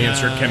 The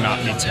answer cannot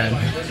be 10.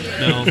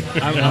 No,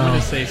 I'm going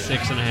to say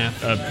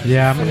 6.5.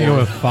 Yeah, I'm going to go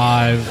with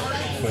 5.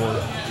 4.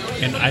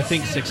 And I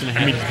think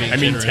 6.5 is being I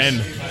mean generous.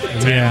 10.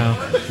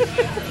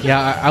 Yeah.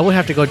 Yeah, I would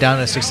have to go down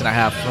to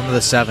 6.5 from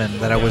the 7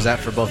 that I was at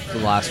for both the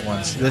last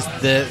ones.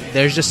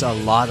 There's just a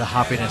lot of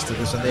hoppiness to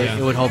this one. Yeah.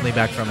 It would hold me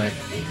back from it.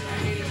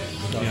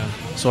 Yeah.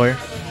 Sawyer?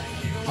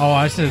 Oh,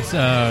 I said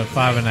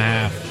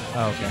 5.5.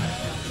 Oh,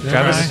 okay.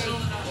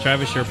 Travis?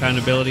 Travis, your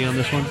poundability on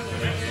this one?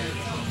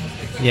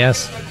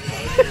 Yes.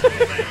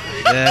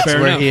 That's Fair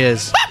where enough. he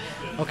is.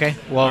 Okay,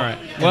 well, All right.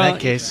 in Well, that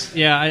case,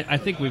 Yeah, I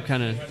think we've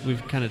kind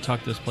of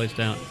talked this place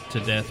down to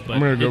death. But I'm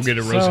going to go it's- get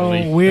a So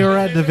Rosalie. we are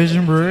at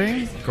Division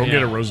Brewing. Go yeah.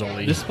 get a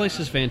Rosalie. This place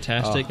is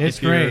fantastic. It's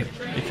if you're, great.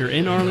 If you're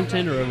in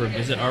Arlington or ever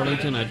visit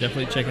Arlington, I'd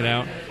definitely check it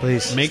out.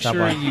 please Make stop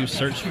sure by. you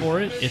search for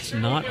it. It's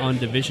not on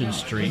Division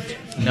Street.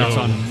 No. It's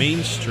on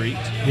Main Street.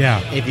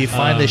 Yeah. If you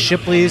find the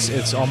Shipley's,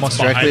 it's almost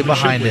directly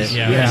behind it.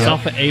 Yeah, Yeah. it's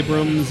off of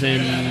Abrams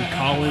and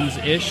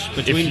Collins-ish,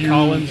 between you-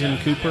 Collins and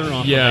Cooper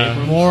off Yeah.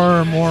 of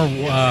Abrams.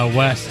 More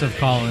west of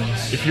Collins.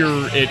 If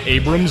you're at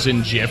Abrams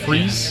and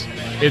Jeffries,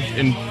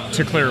 and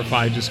to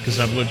clarify, just because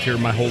I've lived here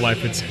my whole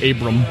life, it's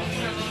Abram.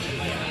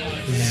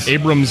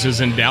 Abrams is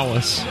in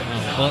Dallas.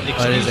 Well,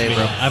 excuse me.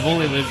 Abram. I've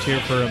only lived here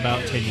for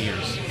about 10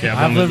 years. Okay,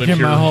 I've only lived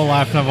here my whole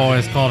life, and I've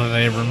always called it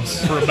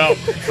Abrams.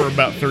 for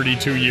about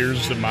 32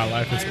 years of my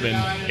life. It's been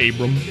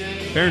Abram.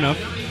 Fair enough.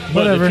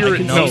 But Whatever. if you're I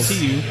can no,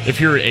 see you.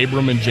 if you're at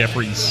Abram and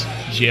Jeffries.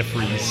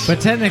 But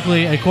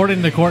technically,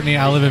 according to Courtney,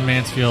 I live in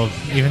Mansfield,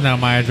 even though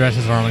my address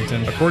is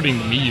Arlington. According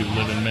to me, you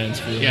live in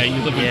Mansfield. Yeah,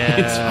 you live in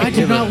Yeah. I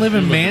do not live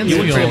in You went to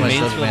pretty much Mansfield. live in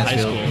Mansfield High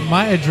Mansfield. School.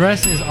 My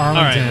address is All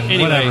right. Arlington.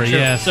 Anyway, Whatever. sure.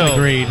 Yes, So,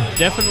 agreed.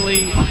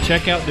 Definitely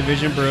check out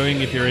Division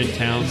Brewing if you're in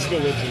town. Still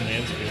lives in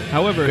Mansfield.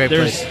 However, Great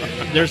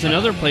there's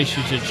another place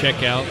you should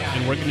check out,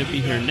 and we're going to be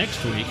here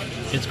next week.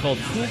 It's called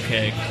Cool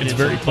Keg, and it's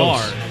very a bar.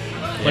 close.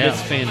 But Yeah.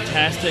 it's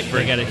fantastic.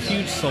 They got a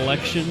huge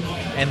selection.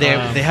 And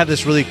they have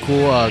this really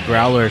cool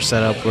growler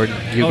setup where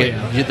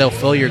they'll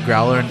fill your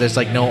growler and there's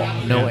like no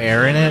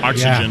air in it.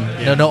 Oxygen.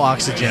 No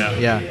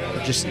oxygen. Yeah.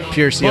 Just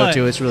pure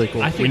CO2. But It's really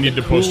cool. I think We need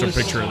the to post a coolest-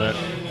 picture of that.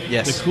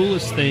 Yes. The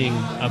coolest thing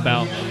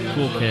about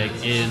Cool Keg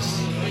is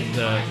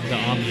the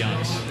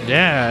ambiance.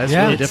 Yeah, it's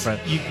Yeah. really It's- different.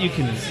 You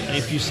can,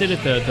 if you sit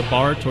at the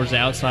bar towards the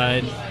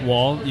outside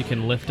wall, you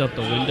can lift up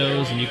the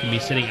windows and you can be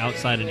sitting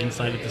outside and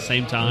inside at the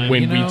same time.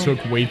 When You know- we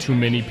took way too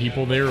many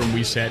people there and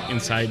we sat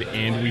inside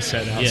and we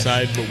sat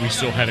outside, but we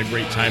still had a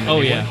great time. Oh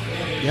anyway.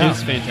 yeah,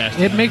 it's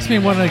fantastic. It makes me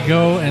want to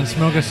go and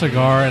smoke a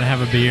cigar and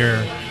have a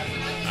beer.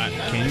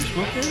 Can you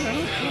smoke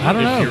there? I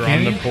don't If know. you're Can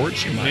on you? the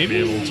porch, you might be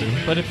able to.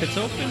 But if it's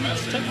open,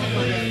 it's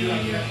technically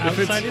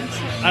outside. it's-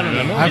 I don't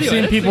know. I've Anyway,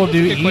 seen that's people a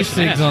do good question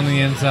to e-cigs ask. on the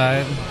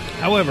inside.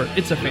 However,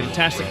 it's a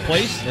fantastic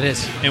place, It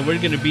is. and we're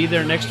going to be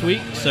there next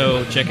week,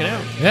 so check it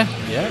out. Yeah.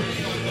 Yeah.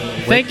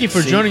 Thank you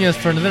for See. joining us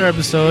for another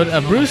episode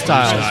of Brew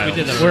Styles, We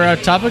did that where already.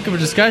 our topic of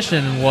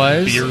discussion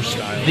was Beer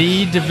style.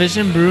 the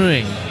Division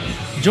Brewing.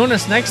 Join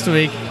us next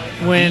week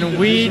when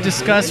we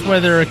discuss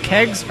whether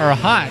kegs are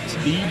hot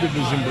The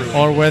Division Brewing.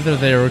 or whether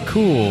they are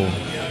cool.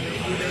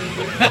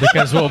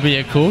 Because we'll be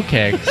at Cool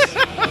Kegs.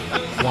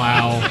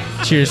 Wow.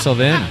 Cheers till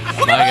then.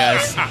 Bye,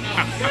 guys.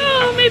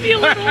 Oh, maybe a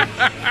little.